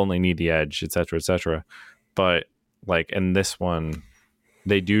 You'll only need the edge, etc., etc. But like in this one,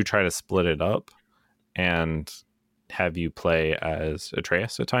 they do try to split it up and have you play as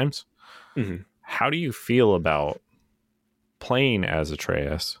Atreus at times. Mm-hmm. How do you feel about playing as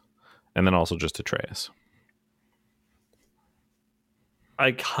Atreus and then also just Atreus?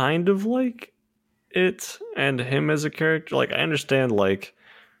 I kind of like it and him as a character. Like I understand, like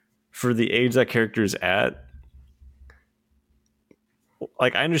for the age that character's at,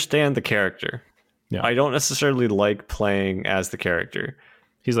 like I understand the character. Yeah. I don't necessarily like playing as the character.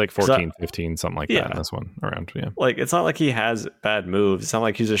 He's like 14, 15, something like that in this one around. Yeah. Like it's not like he has bad moves. It's not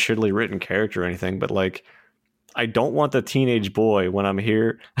like he's a shittily written character or anything, but like I don't want the teenage boy when I'm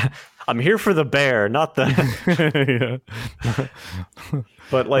here. I'm here for the bear, not the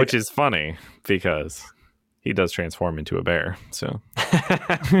But like, which is funny because he does transform into a bear. So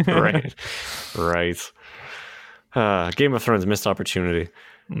right. Game of Thrones missed opportunity.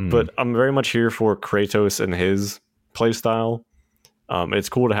 But I'm very much here for Kratos and his playstyle. It's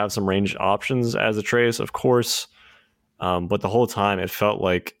cool to have some ranged options as Atreus, of course. But the whole time it felt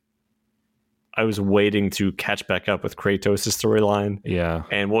like I was waiting to catch back up with Kratos' storyline. Yeah.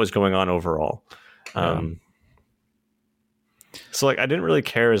 And what was going on overall. So like I didn't really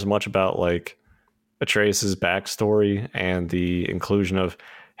care as much about like Atreus' backstory and the inclusion of,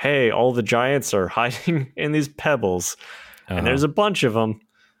 hey, all the giants are hiding in these pebbles, and there's a bunch of them,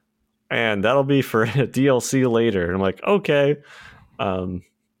 and that'll be for DLC later. And I'm like, okay.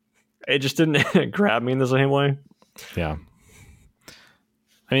 It just didn't grab me in the same way. Yeah.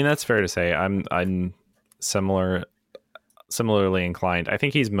 I mean, that's fair to say. I'm similarly inclined. I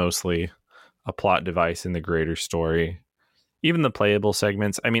think he's mostly a plot device in the greater story. Even the playable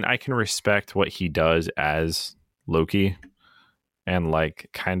segments. I mean, I can respect what he does as Loki, and like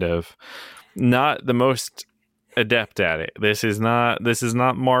kind of not the most adept at it. This is not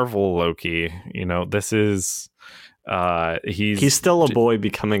Marvel Loki. You know, this is he's still a boy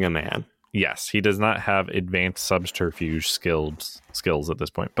becoming a man. Yes, he does not have advanced subterfuge skills at this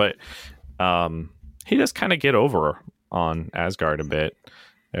point, but he does kind of get over on Asgard a bit,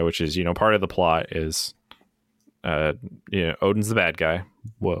 which is, you know, part of the plot is you know, Odin's the bad guy.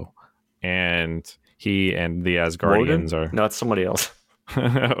 Whoa. And he and the Asgardians are no, it's somebody else.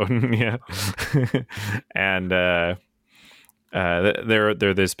 Odin, yeah. And they're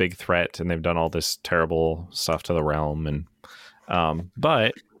this big threat, and they've done all this terrible stuff to the realm, and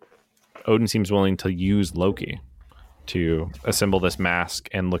but Odin seems willing to use Loki to assemble this mask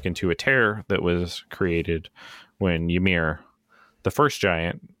and look into a tear that was created when Ymir, the first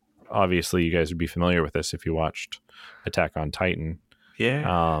giant, obviously you guys would be familiar with this if you watched Attack on Titan,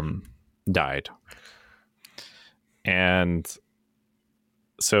 died. And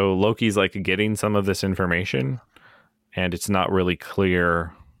so Loki's like getting some of this information, and it's not really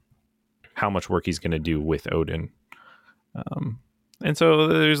clear how much work he's going to do with Odin. And so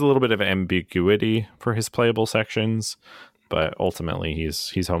there's a little bit of ambiguity for his playable sections, but ultimately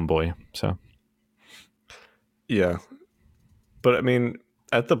he's homeboy. So yeah, but I mean,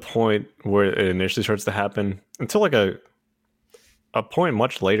 at the point where it initially starts to happen, until like a point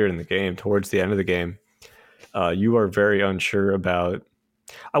much later in the game, towards the end of the game, you are very unsure about,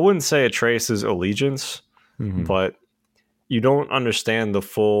 I wouldn't say Atreus' allegiance, but you don't understand the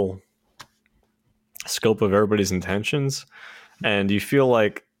full scope of everybody's intentions. And you feel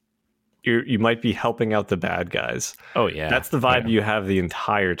like you might be helping out the bad guys. Oh yeah, that's the vibe you have the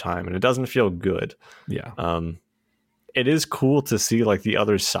entire time, and it doesn't feel good. Yeah. It is cool to see like the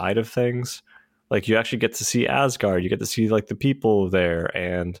other side of things. Like you actually get to see Asgard. You get to see like the people there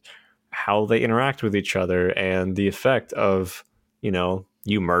and how they interact with each other, and the effect of, you know,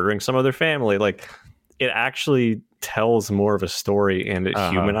 you murdering some of their family. Like it actually tells more of a story, and it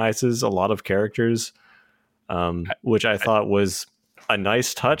humanizes a lot of characters. Which I thought was a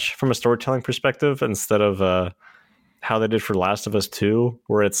nice touch from a storytelling perspective, instead of how they did for Last of Us 2,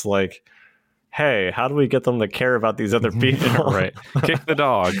 where it's like, hey, how do we get them to care about these other people? Right. Kick the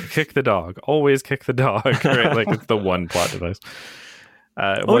dog. Always kick the dog. Right. Like it's the one plot device.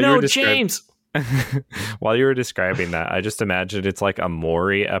 Oh no, James! While you were describing that, I just imagined it's like a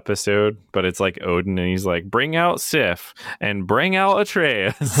Maury episode, but it's like Odin, and he's like, bring out Sif and bring out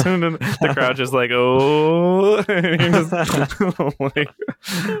Atreus. And then the crowd just like, oh.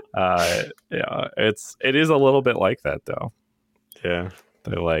 Yeah, it is a little bit like that though. Yeah.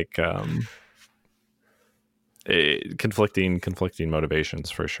 They're like conflicting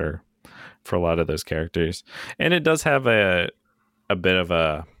motivations for sure for a lot of those characters. And it does have a bit of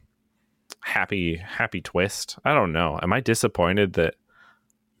a happy twist. I don't know. Am I disappointed that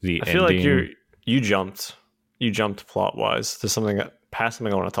the I feel ending... like you jumped plot wise to something I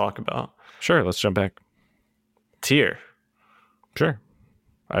want to talk about. Sure, let's jump back. Tear. Sure.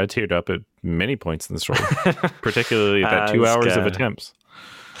 I teared up at many points in the story, particularly that 2 hours of attempts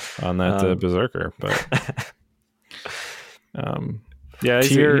on that berserker. But yeah,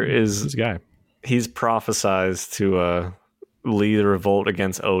 Tyr is a guy. He's prophesized to lead a revolt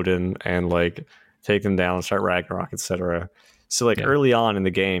against Odin and like take them down, start Ragnarok, etc. So like early on in the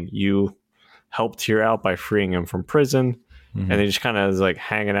game, you help Tyr out by freeing him from prison, and then just kind of like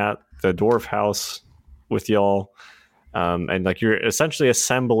hanging out the dwarf house with y'all. And like you're essentially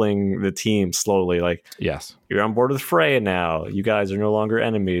assembling the team slowly. Like, yes, you're on board with Freya now. You guys are no longer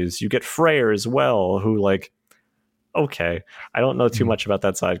enemies. You get Freyr as well, who like, okay, I don't know too much about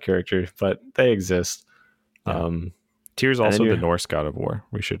that side character, but they exist. Yeah. Tyr's also the Norse god of war.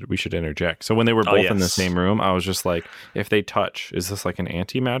 We should interject. So when they were both in the same room, I was just like, if they touch, is this like an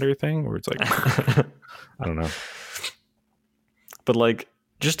antimatter thing, where it's like, I don't know. But like,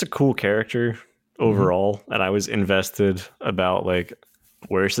 just a cool character overall, and I was invested about like,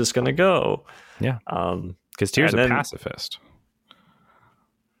 where's this gonna go? Yeah, because Tyr's a pacifist.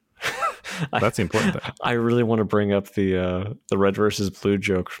 That's the important thing. I really want to bring up the red versus blue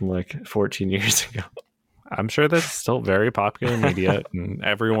joke from like 14 years ago. I'm sure that's still very popular media, and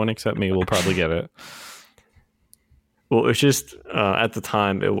everyone except me will probably get it. Well, it's just at the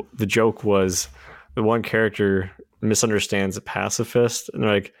time, the joke was the one character misunderstands a pacifist, and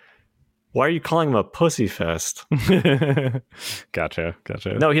they're like, "Why are you calling him a pussy fest?" Gotcha.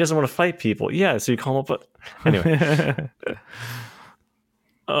 No, he doesn't want to fight people. Yeah, so you call him anyway.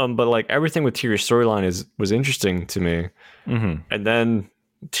 But like everything with Tyr's storyline was interesting to me, and then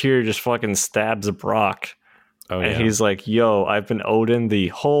Tyr just fucking stabs Brock. And he's like, "Yo, I've been Odin the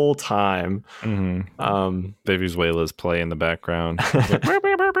whole time." Venezuela's play in the background.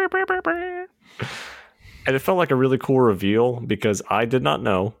 And it felt like a really cool reveal because I did not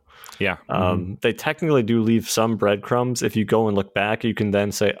know. Yeah. They technically do leave some breadcrumbs. If you go and look back, you can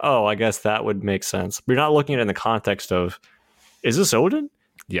then say, "Oh, I guess that would make sense." But you're not looking at it in the context of, "Is this Odin?"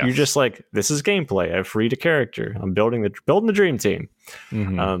 Yeah. You're just like, "This is gameplay. I've freed a character. I'm building the dream team."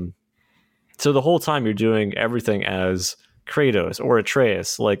 So the whole time you're doing everything as Kratos or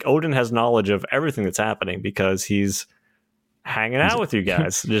Atreus. Like Odin has knowledge of everything that's happening because he's hanging out with you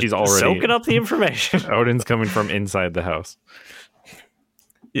guys. Just he's already soaking up the information. Odin's coming from inside the house.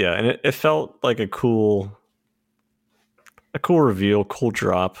 Yeah, and it felt like a cool reveal, cool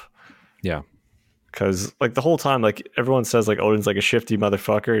drop. Yeah. Because like the whole time, like everyone says like Odin's like a shifty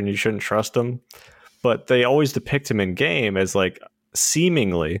motherfucker and you shouldn't trust him. But they always depict him in game as like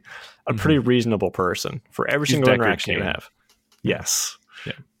seemingly a pretty reasonable person for every single interaction you have. Yes.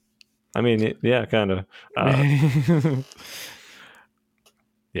 Yeah. I mean, yeah, kind of.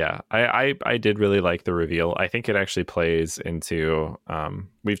 Yeah, I did really like the reveal. I think it actually plays into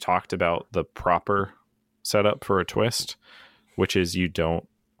we've talked about the proper setup for a twist, which is you don't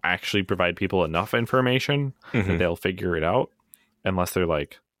actually provide people enough information that they'll figure it out unless they're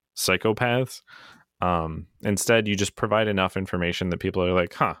like psychopaths. Instead, you just provide enough information that people are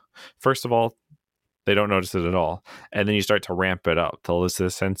like, huh, first of all, they don't notice it at all. And then you start to ramp it up till there's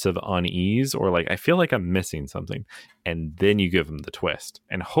this sense of unease or like, I feel like I'm missing something. And then you give them the twist.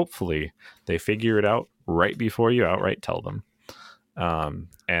 And hopefully they figure it out right before you outright tell them.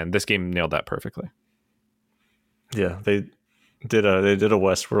 And this game nailed that perfectly. Yeah, they did a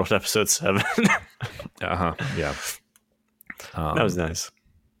Westworld episode 7. Yeah. That was nice.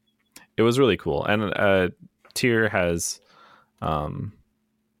 It was really cool. And Tyr has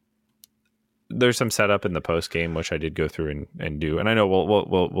there's some setup in the post game which I did go through and do, and I know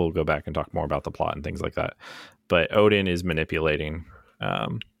we'll go back and talk more about the plot and things like that. But Odin is manipulating.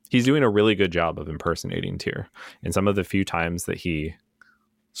 He's doing a really good job of impersonating Tyr. And some of the few times that he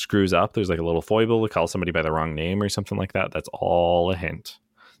screws up, there's like a little foible to call somebody by the wrong name or something like that. That's all a hint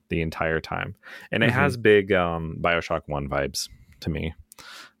the entire time, and it has big BioShock 1 vibes to me,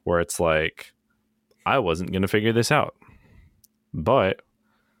 where it's like I wasn't gonna figure this out, but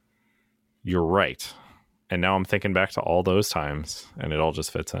you're right. And now I'm thinking back to all those times and it all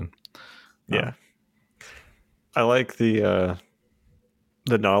just fits in. Yeah. I like the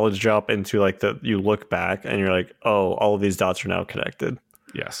knowledge drop into like you look back and you're like, oh, all of these dots are now connected.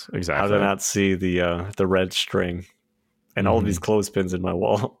 Yes, exactly. How did I not see the red string and all of these clothespins in my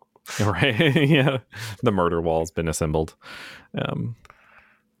wall? Right. Yeah. The murder wall's been assembled.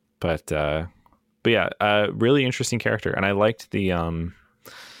 But yeah, really interesting character. And I liked the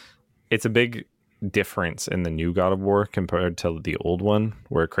it's a big difference in the new God of War compared to the old one,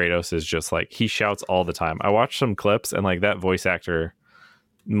 where Kratos is just like, he shouts all the time. I watched some clips and like that voice actor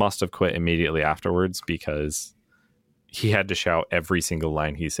must have quit immediately afterwards because he had to shout every single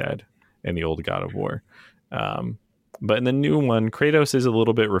line he said in the old God of War. But in the new one, Kratos is a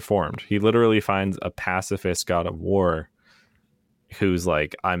little bit reformed. He literally finds a pacifist God of War who's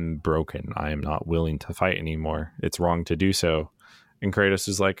like, I'm broken. I am not willing to fight anymore. It's wrong to do so. And Kratos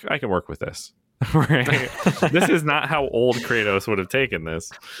is like, I can work with this. Right? This is not how old Kratos would have taken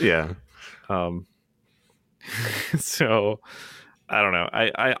this. Yeah. So I don't know.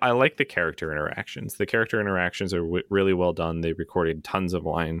 I like the character interactions. The character interactions are really well done. They recorded tons of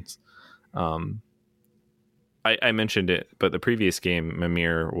lines. I mentioned it, but the previous game,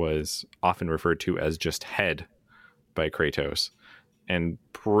 Mimir was often referred to as just head by Kratos. And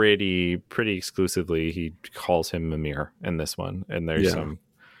pretty exclusively, he calls him Mimir in this one. And there's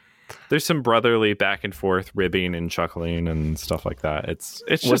some brotherly back and forth ribbing and chuckling and stuff like that. It's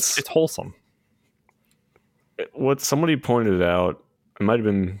wholesome. What somebody pointed out, it might have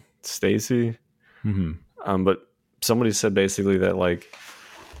been Stacy, but somebody said basically that like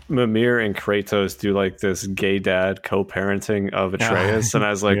Mimir and Kratos do like this gay dad co-parenting of Atreus, and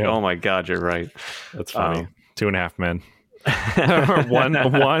I was like, oh my god, you're right. That's funny. 2.5 men. one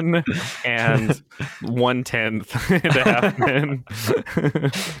and 1/10 and a half men.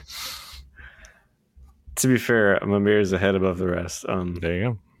 To be fair, Mimir is a head above the rest. There you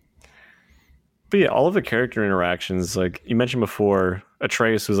go. But yeah, all of the character interactions, like you mentioned before,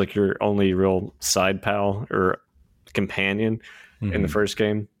 Atreus was like your only real side pal or companion in the first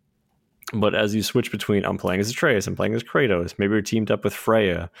game. But as you switch between, I'm playing as Atreus, I'm playing as Kratos, maybe you're teamed up with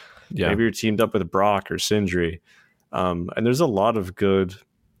Freya, maybe you're teamed up with Brock or Sindri. And there's a lot of good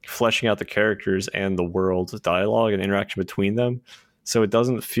fleshing out the characters and the world dialogue and interaction between them. So it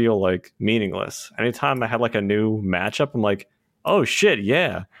doesn't feel like meaningless. Anytime I had like a new matchup, I'm like, oh shit,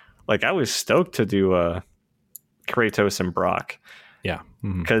 yeah. Like I was stoked to do Kratos and Brock. Yeah.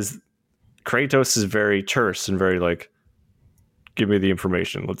 Because Kratos is very terse and very like, give me the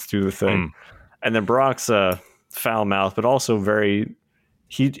information, let's do the thing. And then Brock's foul mouth, but also very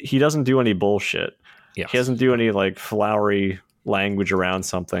he doesn't do any bullshit. Yes. He doesn't do any like flowery language around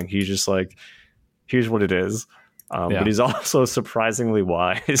something. He's just like, here's what it is. But he's also surprisingly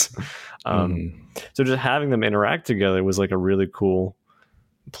wise. So just having them interact together was like a really cool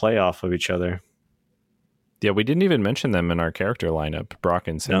play off of each other. Yeah, we didn't even mention them in our character lineup, Brock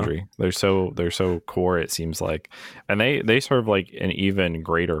and Sindri. No. They're so core, it seems like. And they serve like an even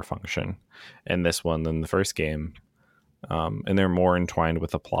greater function in this one than the first game. And they're more entwined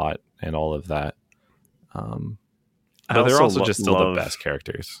with the plot and all of that. But they're also just still the best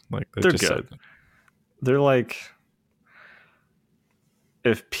characters. Like they're just good. They're like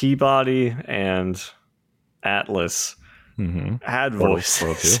if Peabody and Atlas had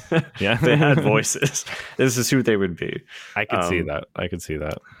voices. Yeah, they had voices. This is who they would be. I could see that.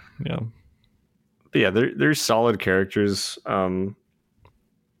 Yeah. But yeah, they're solid characters. And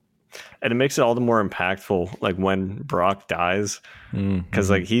it makes it all the more impactful, like when Brock dies, because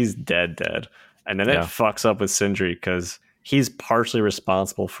like he's dead, and then it fucks up with Sindri because he's partially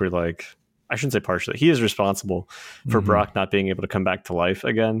responsible for like, I shouldn't say partially, he is responsible for Brock not being able to come back to life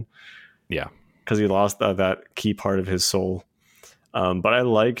again. Yeah, because he lost that key part of his soul. But I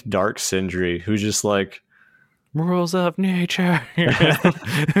like Dark Sindri, who's just like rules of nature.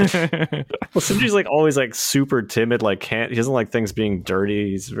 Well, Sindri's like always like super timid, like he doesn't like things being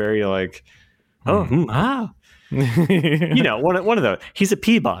dirty. He's very like, you know, one of those. He's a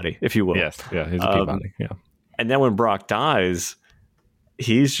Peabody, if you will. Yes, yeah, he's a Peabody. Yeah. And then when Brock dies,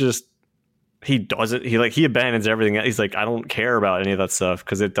 he's just he abandons everything. He's like, I don't care about any of that stuff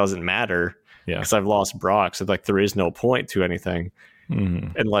because it doesn't matter. Yeah, because I've lost Brock, so like there is no point to anything.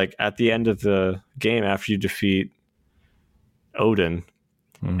 And like at the end of the game, after you defeat Odin,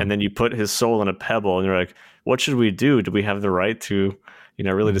 and then you put his soul in a pebble, and you're like, what should we do? Do we have the right to, you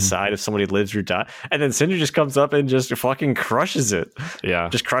know, really decide if somebody lives or dies? And then Sindri just comes up and just fucking crushes it. Yeah,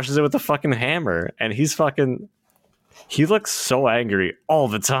 just crushes it with a fucking hammer, and he looks so angry all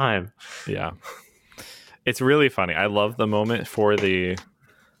the time. Yeah, it's really funny. I love the moment for the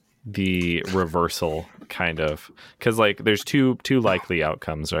reversal, kind of, because like there's two likely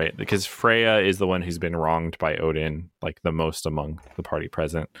outcomes, right? Because Freya is the one who's been wronged by Odin like the most among the party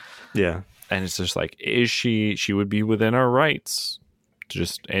present. Yeah, and it's just like, is she would be within our rights to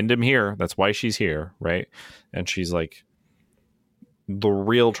just end him here. That's why she's here, right? And she's like, the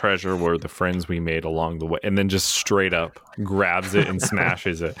real treasure were the friends we made along the way, and then just straight up grabs it and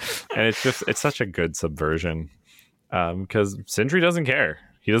smashes it. And it's such a good subversion, because Sindri doesn't care.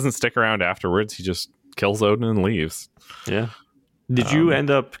 He doesn't stick around afterwards. He just kills Odin and leaves. Yeah. Did you end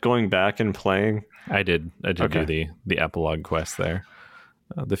up going back and playing? I did do the epilogue quest there,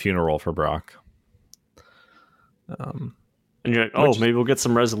 the funeral for Brock. And you're like, maybe we'll get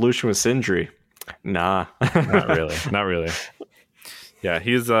some resolution with Sindri. Nah, not really. Yeah,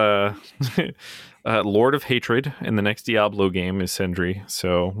 he's Lord of Hatred in the next Diablo game is Sindri.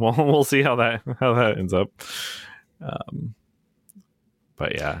 So we'll see how that ends up.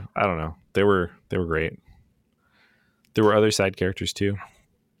 But yeah, I don't know. They were great. There were other side characters too.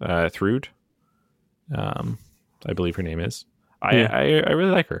 Thrud, I believe her name is. I really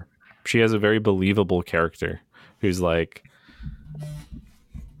like her. She has a very believable character who's like,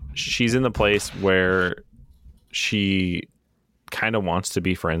 she's in the place where she kind of wants to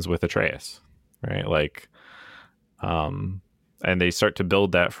be friends with Atreus, right? Like, and they start to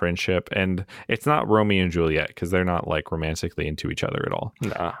build that friendship, and it's not Romeo and Juliet because they're not like romantically into each other at all.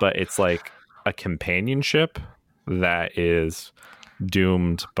 Nah. But it's like a companionship that is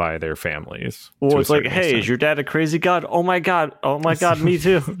doomed by their families. Well, it's like, hey, is your dad a crazy god? Oh my god, me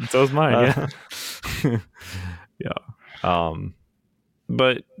too. So's mine. Yeah. Yeah.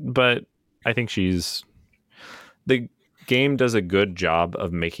 But I think the game does a good job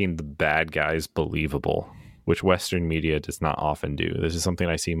of making the bad guys believable, which Western media does not often do. This is something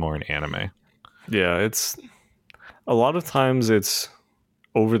I see more in anime. Yeah, it's a lot of times it's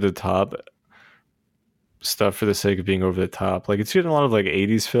over the top. stuff for the sake of being over the top. Like it's in a lot of like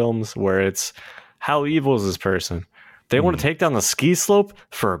 80s films where it's how evil is this person? They want to take down the ski slope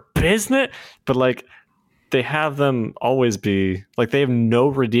for business, but like they have them always be like they have no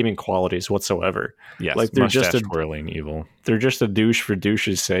redeeming qualities whatsoever. Yes, like they're mustache just a twirling evil. they're just a douche for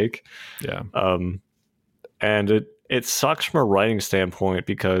douche's sake. Yeah. And it sucks from a writing standpoint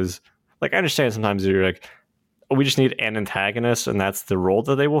because like I understand sometimes you're like, oh, we just need an antagonist and that's the role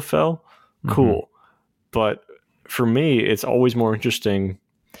that they will fill. Cool. But for me, it's always more interesting.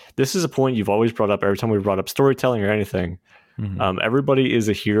 This is a point you've always brought up every time we've brought up storytelling or anything. Everybody is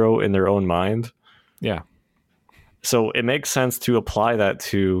a hero in their own mind. Yeah. So it makes sense to apply that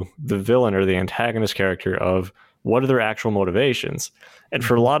to the villain or the antagonist character of what are their actual motivations. And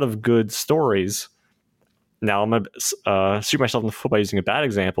for a lot of good stories, now I'm going to shoot myself in the foot by using a bad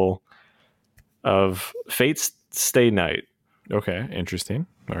example of Fate's Stay Night. Okay, interesting.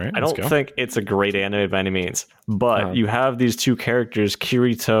 All right, I don't think it's a great anime by any means, but you have these two characters,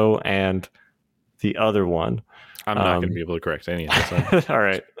 Kirito and the other one. I'm not going to be able to correct any of this. All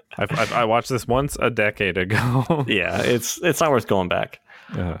right. I watched this once a decade ago. Yeah, it's not worth going back.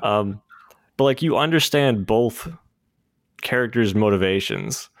 But like you understand both characters'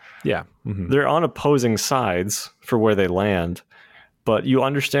 motivations. Yeah. They're on opposing sides for where they land, but you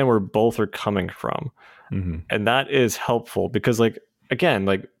understand where both are coming from. And that is helpful because like again,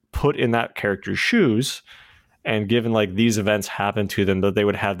 like put in that character's shoes and given like these events happen to them that they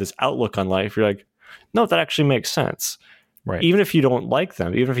would have this outlook on life, you're like, no, that actually makes sense. Right. Even if you don't like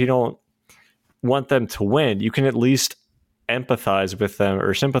them, even if you don't want them to win, you can at least empathize with them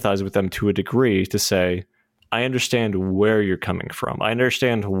or sympathize with them to a degree to say, I understand where you're coming from. I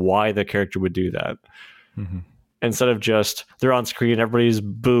understand why the character would do that. Instead of just they're on screen, everybody's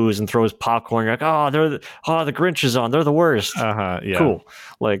boos and throws popcorn. You're like, the Grinch is on. They're the worst. Yeah. Cool.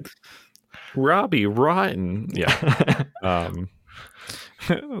 Like Robbie Rotten. Yeah.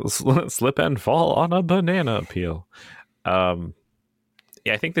 Slip and fall on a banana peel. Yeah,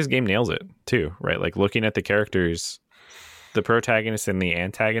 I think this game nails it too, right? Like looking at the characters, the protagonist and the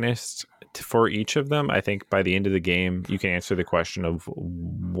antagonist for each of them, I think by the end of the game, you can answer the question of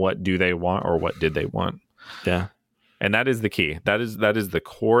what do they want or what did they want? Yeah. And that is the key. That is the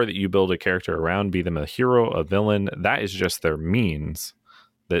core that you build a character around, be them a hero, a villain. That is just their means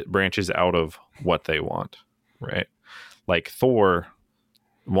that branches out of what they want, right? Like Thor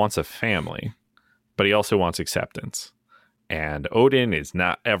wants a family, but he also wants acceptance. And Odin is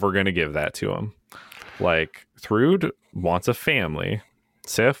not ever going to give that to him. Like Thrud wants a family.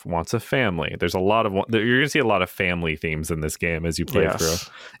 Sif wants a family. There's a lot of you're going to see a lot of family themes in this game as you play through.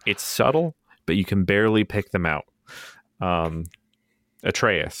 It's subtle, but you can barely pick them out.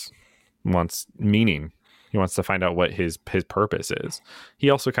 Atreus wants meaning. He wants to find out what his purpose is. He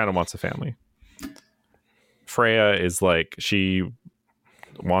also kind of wants a family. Freya is like she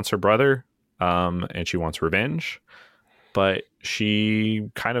wants her brother, and she wants revenge. But she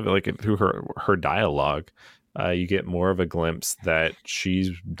kind of like through her dialogue, you get more of a glimpse that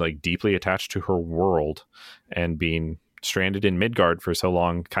she's like deeply attached to her world, and being stranded in Midgard for so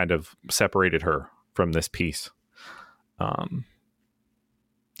long kind of separated her from this piece.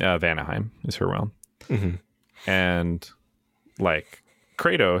 Vanaheim is her realm. And like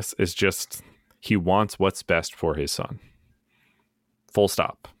Kratos is just, he wants what's best for his son. Full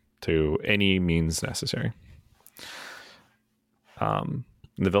stop, to any means necessary.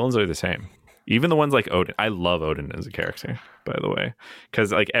 The villains are the same. Even the ones like Odin. I love Odin as a character, by the way,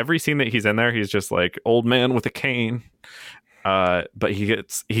 because like every scene that he's in there, he's just like old man with a cane. But he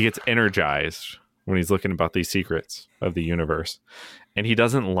gets energized when he's looking about these secrets of the universe, and he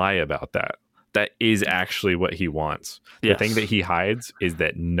doesn't lie about that. That is actually what he wants. The thing that he hides is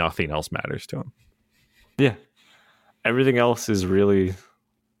that nothing else matters to him. Yeah, everything else is really,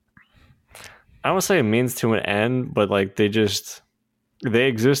 I don't want to say a means to an end, but like they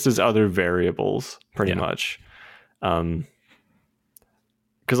exist as other variables pretty much. Because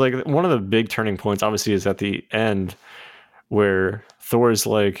like one of the big turning points obviously is at the end where Thor's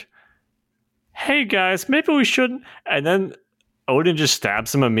like, hey guys, maybe we shouldn't, and then Odin just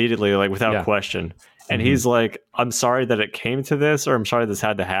stabs him immediately, like without question, and he's like, I'm sorry that it came to this, or I'm sorry this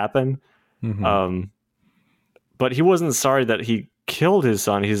had to happen. But he wasn't sorry that he killed his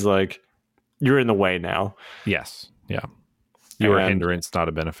son. He's like, you're in the way now. Yes. Yeah. You're a hindrance, not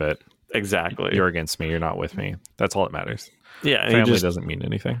a benefit. Exactly. You're against me. You're not with me. That's all that matters. Yeah. Family doesn't mean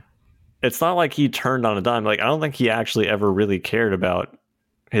anything. It's not like he turned on a dime. Like, I don't think he actually ever really cared about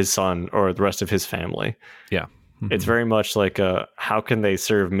his son or the rest of his family. Yeah. It's very much like how can they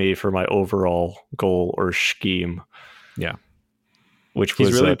serve me for my overall goal or scheme? Yeah. which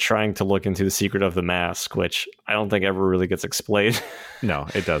He's was really trying to look into the secret of the mask, which I don't think ever really gets explained. No,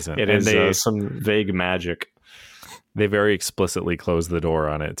 it doesn't. It And is some vague magic. they very explicitly close the door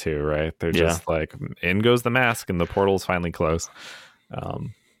on it too, right? They're just like, in goes the mask, and the portal's finally closed.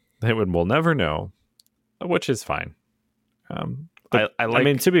 We'll never know, which is fine. I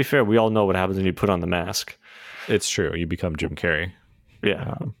mean, to be fair, we all know what happens when you put on the mask. It's true. You become Jim Carrey.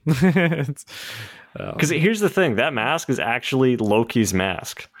 Yeah. Because here's the thing. That mask is actually Loki's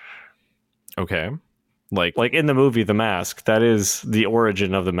mask. Okay. Like in the movie, The Mask, that is the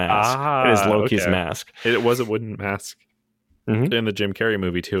origin of the mask. It is Loki's mask. It was a wooden mask. Mm-hmm. In the Jim Carrey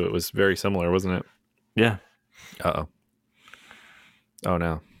movie, too, it was very similar, wasn't it? Yeah. Uh-oh. Oh,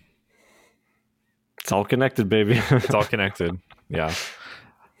 no. It's all connected, baby. It's all connected. Yeah.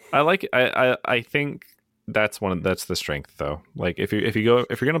 I think that's the strength, though. Like, if you're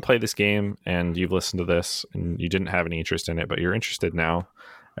going to play this game and you've listened to this and you didn't have any interest in it, but you're interested now,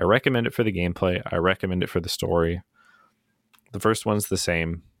 I recommend it for the gameplay. I recommend it for the story. The first one's the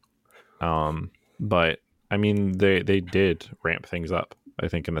same. But I mean, they did ramp things up, I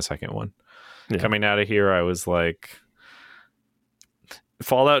think, in the second one. Yeah. Coming out of here, I was like,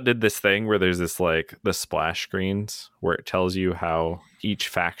 Fallout did this thing where there's this like the splash screens where it tells you how each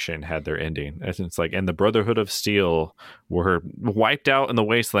faction had their ending. And it's like, and the Brotherhood of Steel were wiped out in the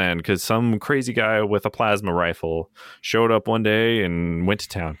wasteland because some crazy guy with a plasma rifle showed up one day and went to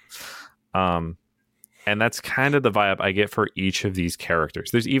town. And that's kind of the vibe I get for each of these characters.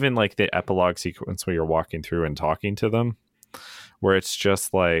 There's even like the epilogue sequence where you're walking through and talking to them, where it's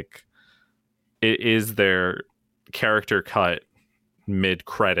just like, it is their character cut mid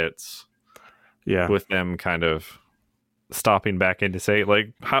credits, with them kind of stopping back in to say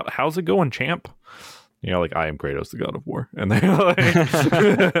like, how's it going, champ? You know, like, I am Kratos, the god of war, and they're like,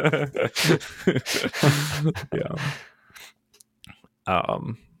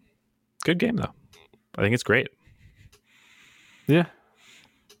 good game though. I think it's great. Yeah.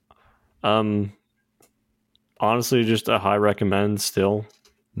 Honestly, just a high recommend still.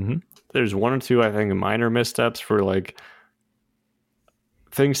 Mm-hmm. There's one or two, I think, minor missteps for like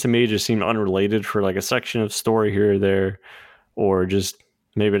things to me just seem unrelated for like a section of story here or there, or just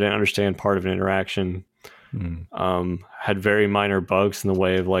maybe I didn't understand part of an interaction. Had very minor bugs in the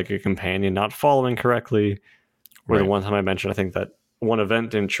way of like a companion not following correctly. Or the one time I mentioned, I think that one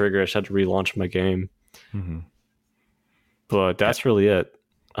event didn't trigger. I just had to relaunch my game. Mm-hmm. But that's really it.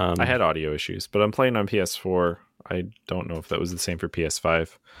 I had audio issues, but I'm playing on PS4. I don't know if that was the same for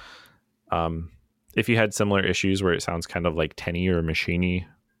PS5. If you had similar issues where it sounds kind of like tinny or machiney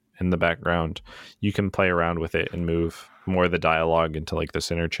in the background, you can play around with it and move more of the dialogue into like the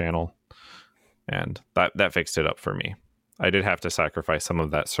center channel. And that fixed it up for me. I did have to sacrifice some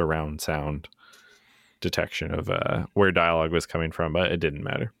of that surround sound detection of where dialogue was coming from, but it didn't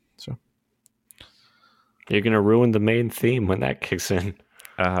matter. So you're going to ruin the main theme when that kicks in.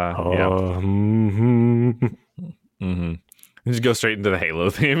 Yeah. Mm-hmm. Just go straight into the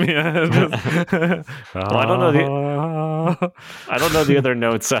Halo theme. Yeah. Well, I don't know the other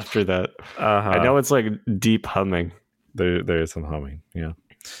notes after that. I know it's like deep humming. There is some humming. Yeah,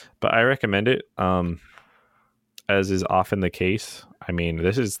 but I recommend it. As is often the case. I mean,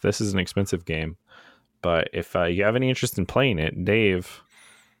 this is an expensive game, but if you have any interest in playing it, Dave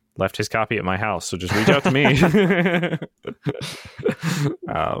left his copy at my house, so just reach out to me.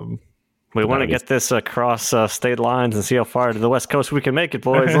 We want to get this across state lines and see how far to the West Coast we can make it,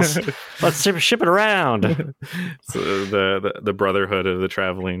 boys. Let's ship it around. So the Brotherhood of the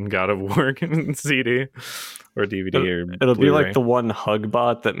Traveling God of War CD or DVD. It'll be like the one hug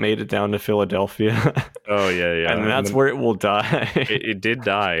bot that made it down to Philadelphia. Oh yeah, and that's where it will die. It did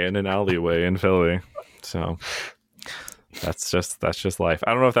die in an alleyway in Philly. So that's just life.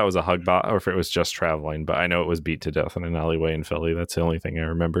 I don't know if that was a hug bot or if it was just traveling, but I know it was beat to death in an alleyway in Philly. That's the only thing I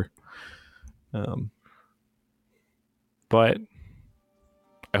remember. But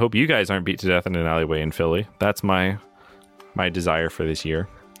I hope you guys aren't beat to death in an alleyway in Philly. That's my desire for this year.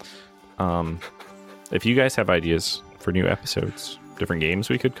 If you guys have ideas for new episodes, different games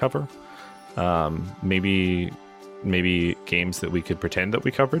we could cover, maybe games that we could pretend that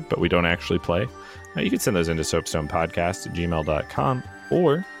we covered but we don't actually play, you can send those into soapstonepodcast@gmail.com,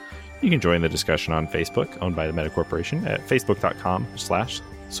 or you can join the discussion on Facebook, owned by the Meta Corporation, at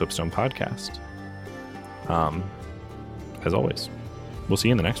facebook.com/soapstonepodcast. As always, we'll see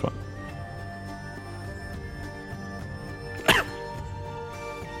you in the next one.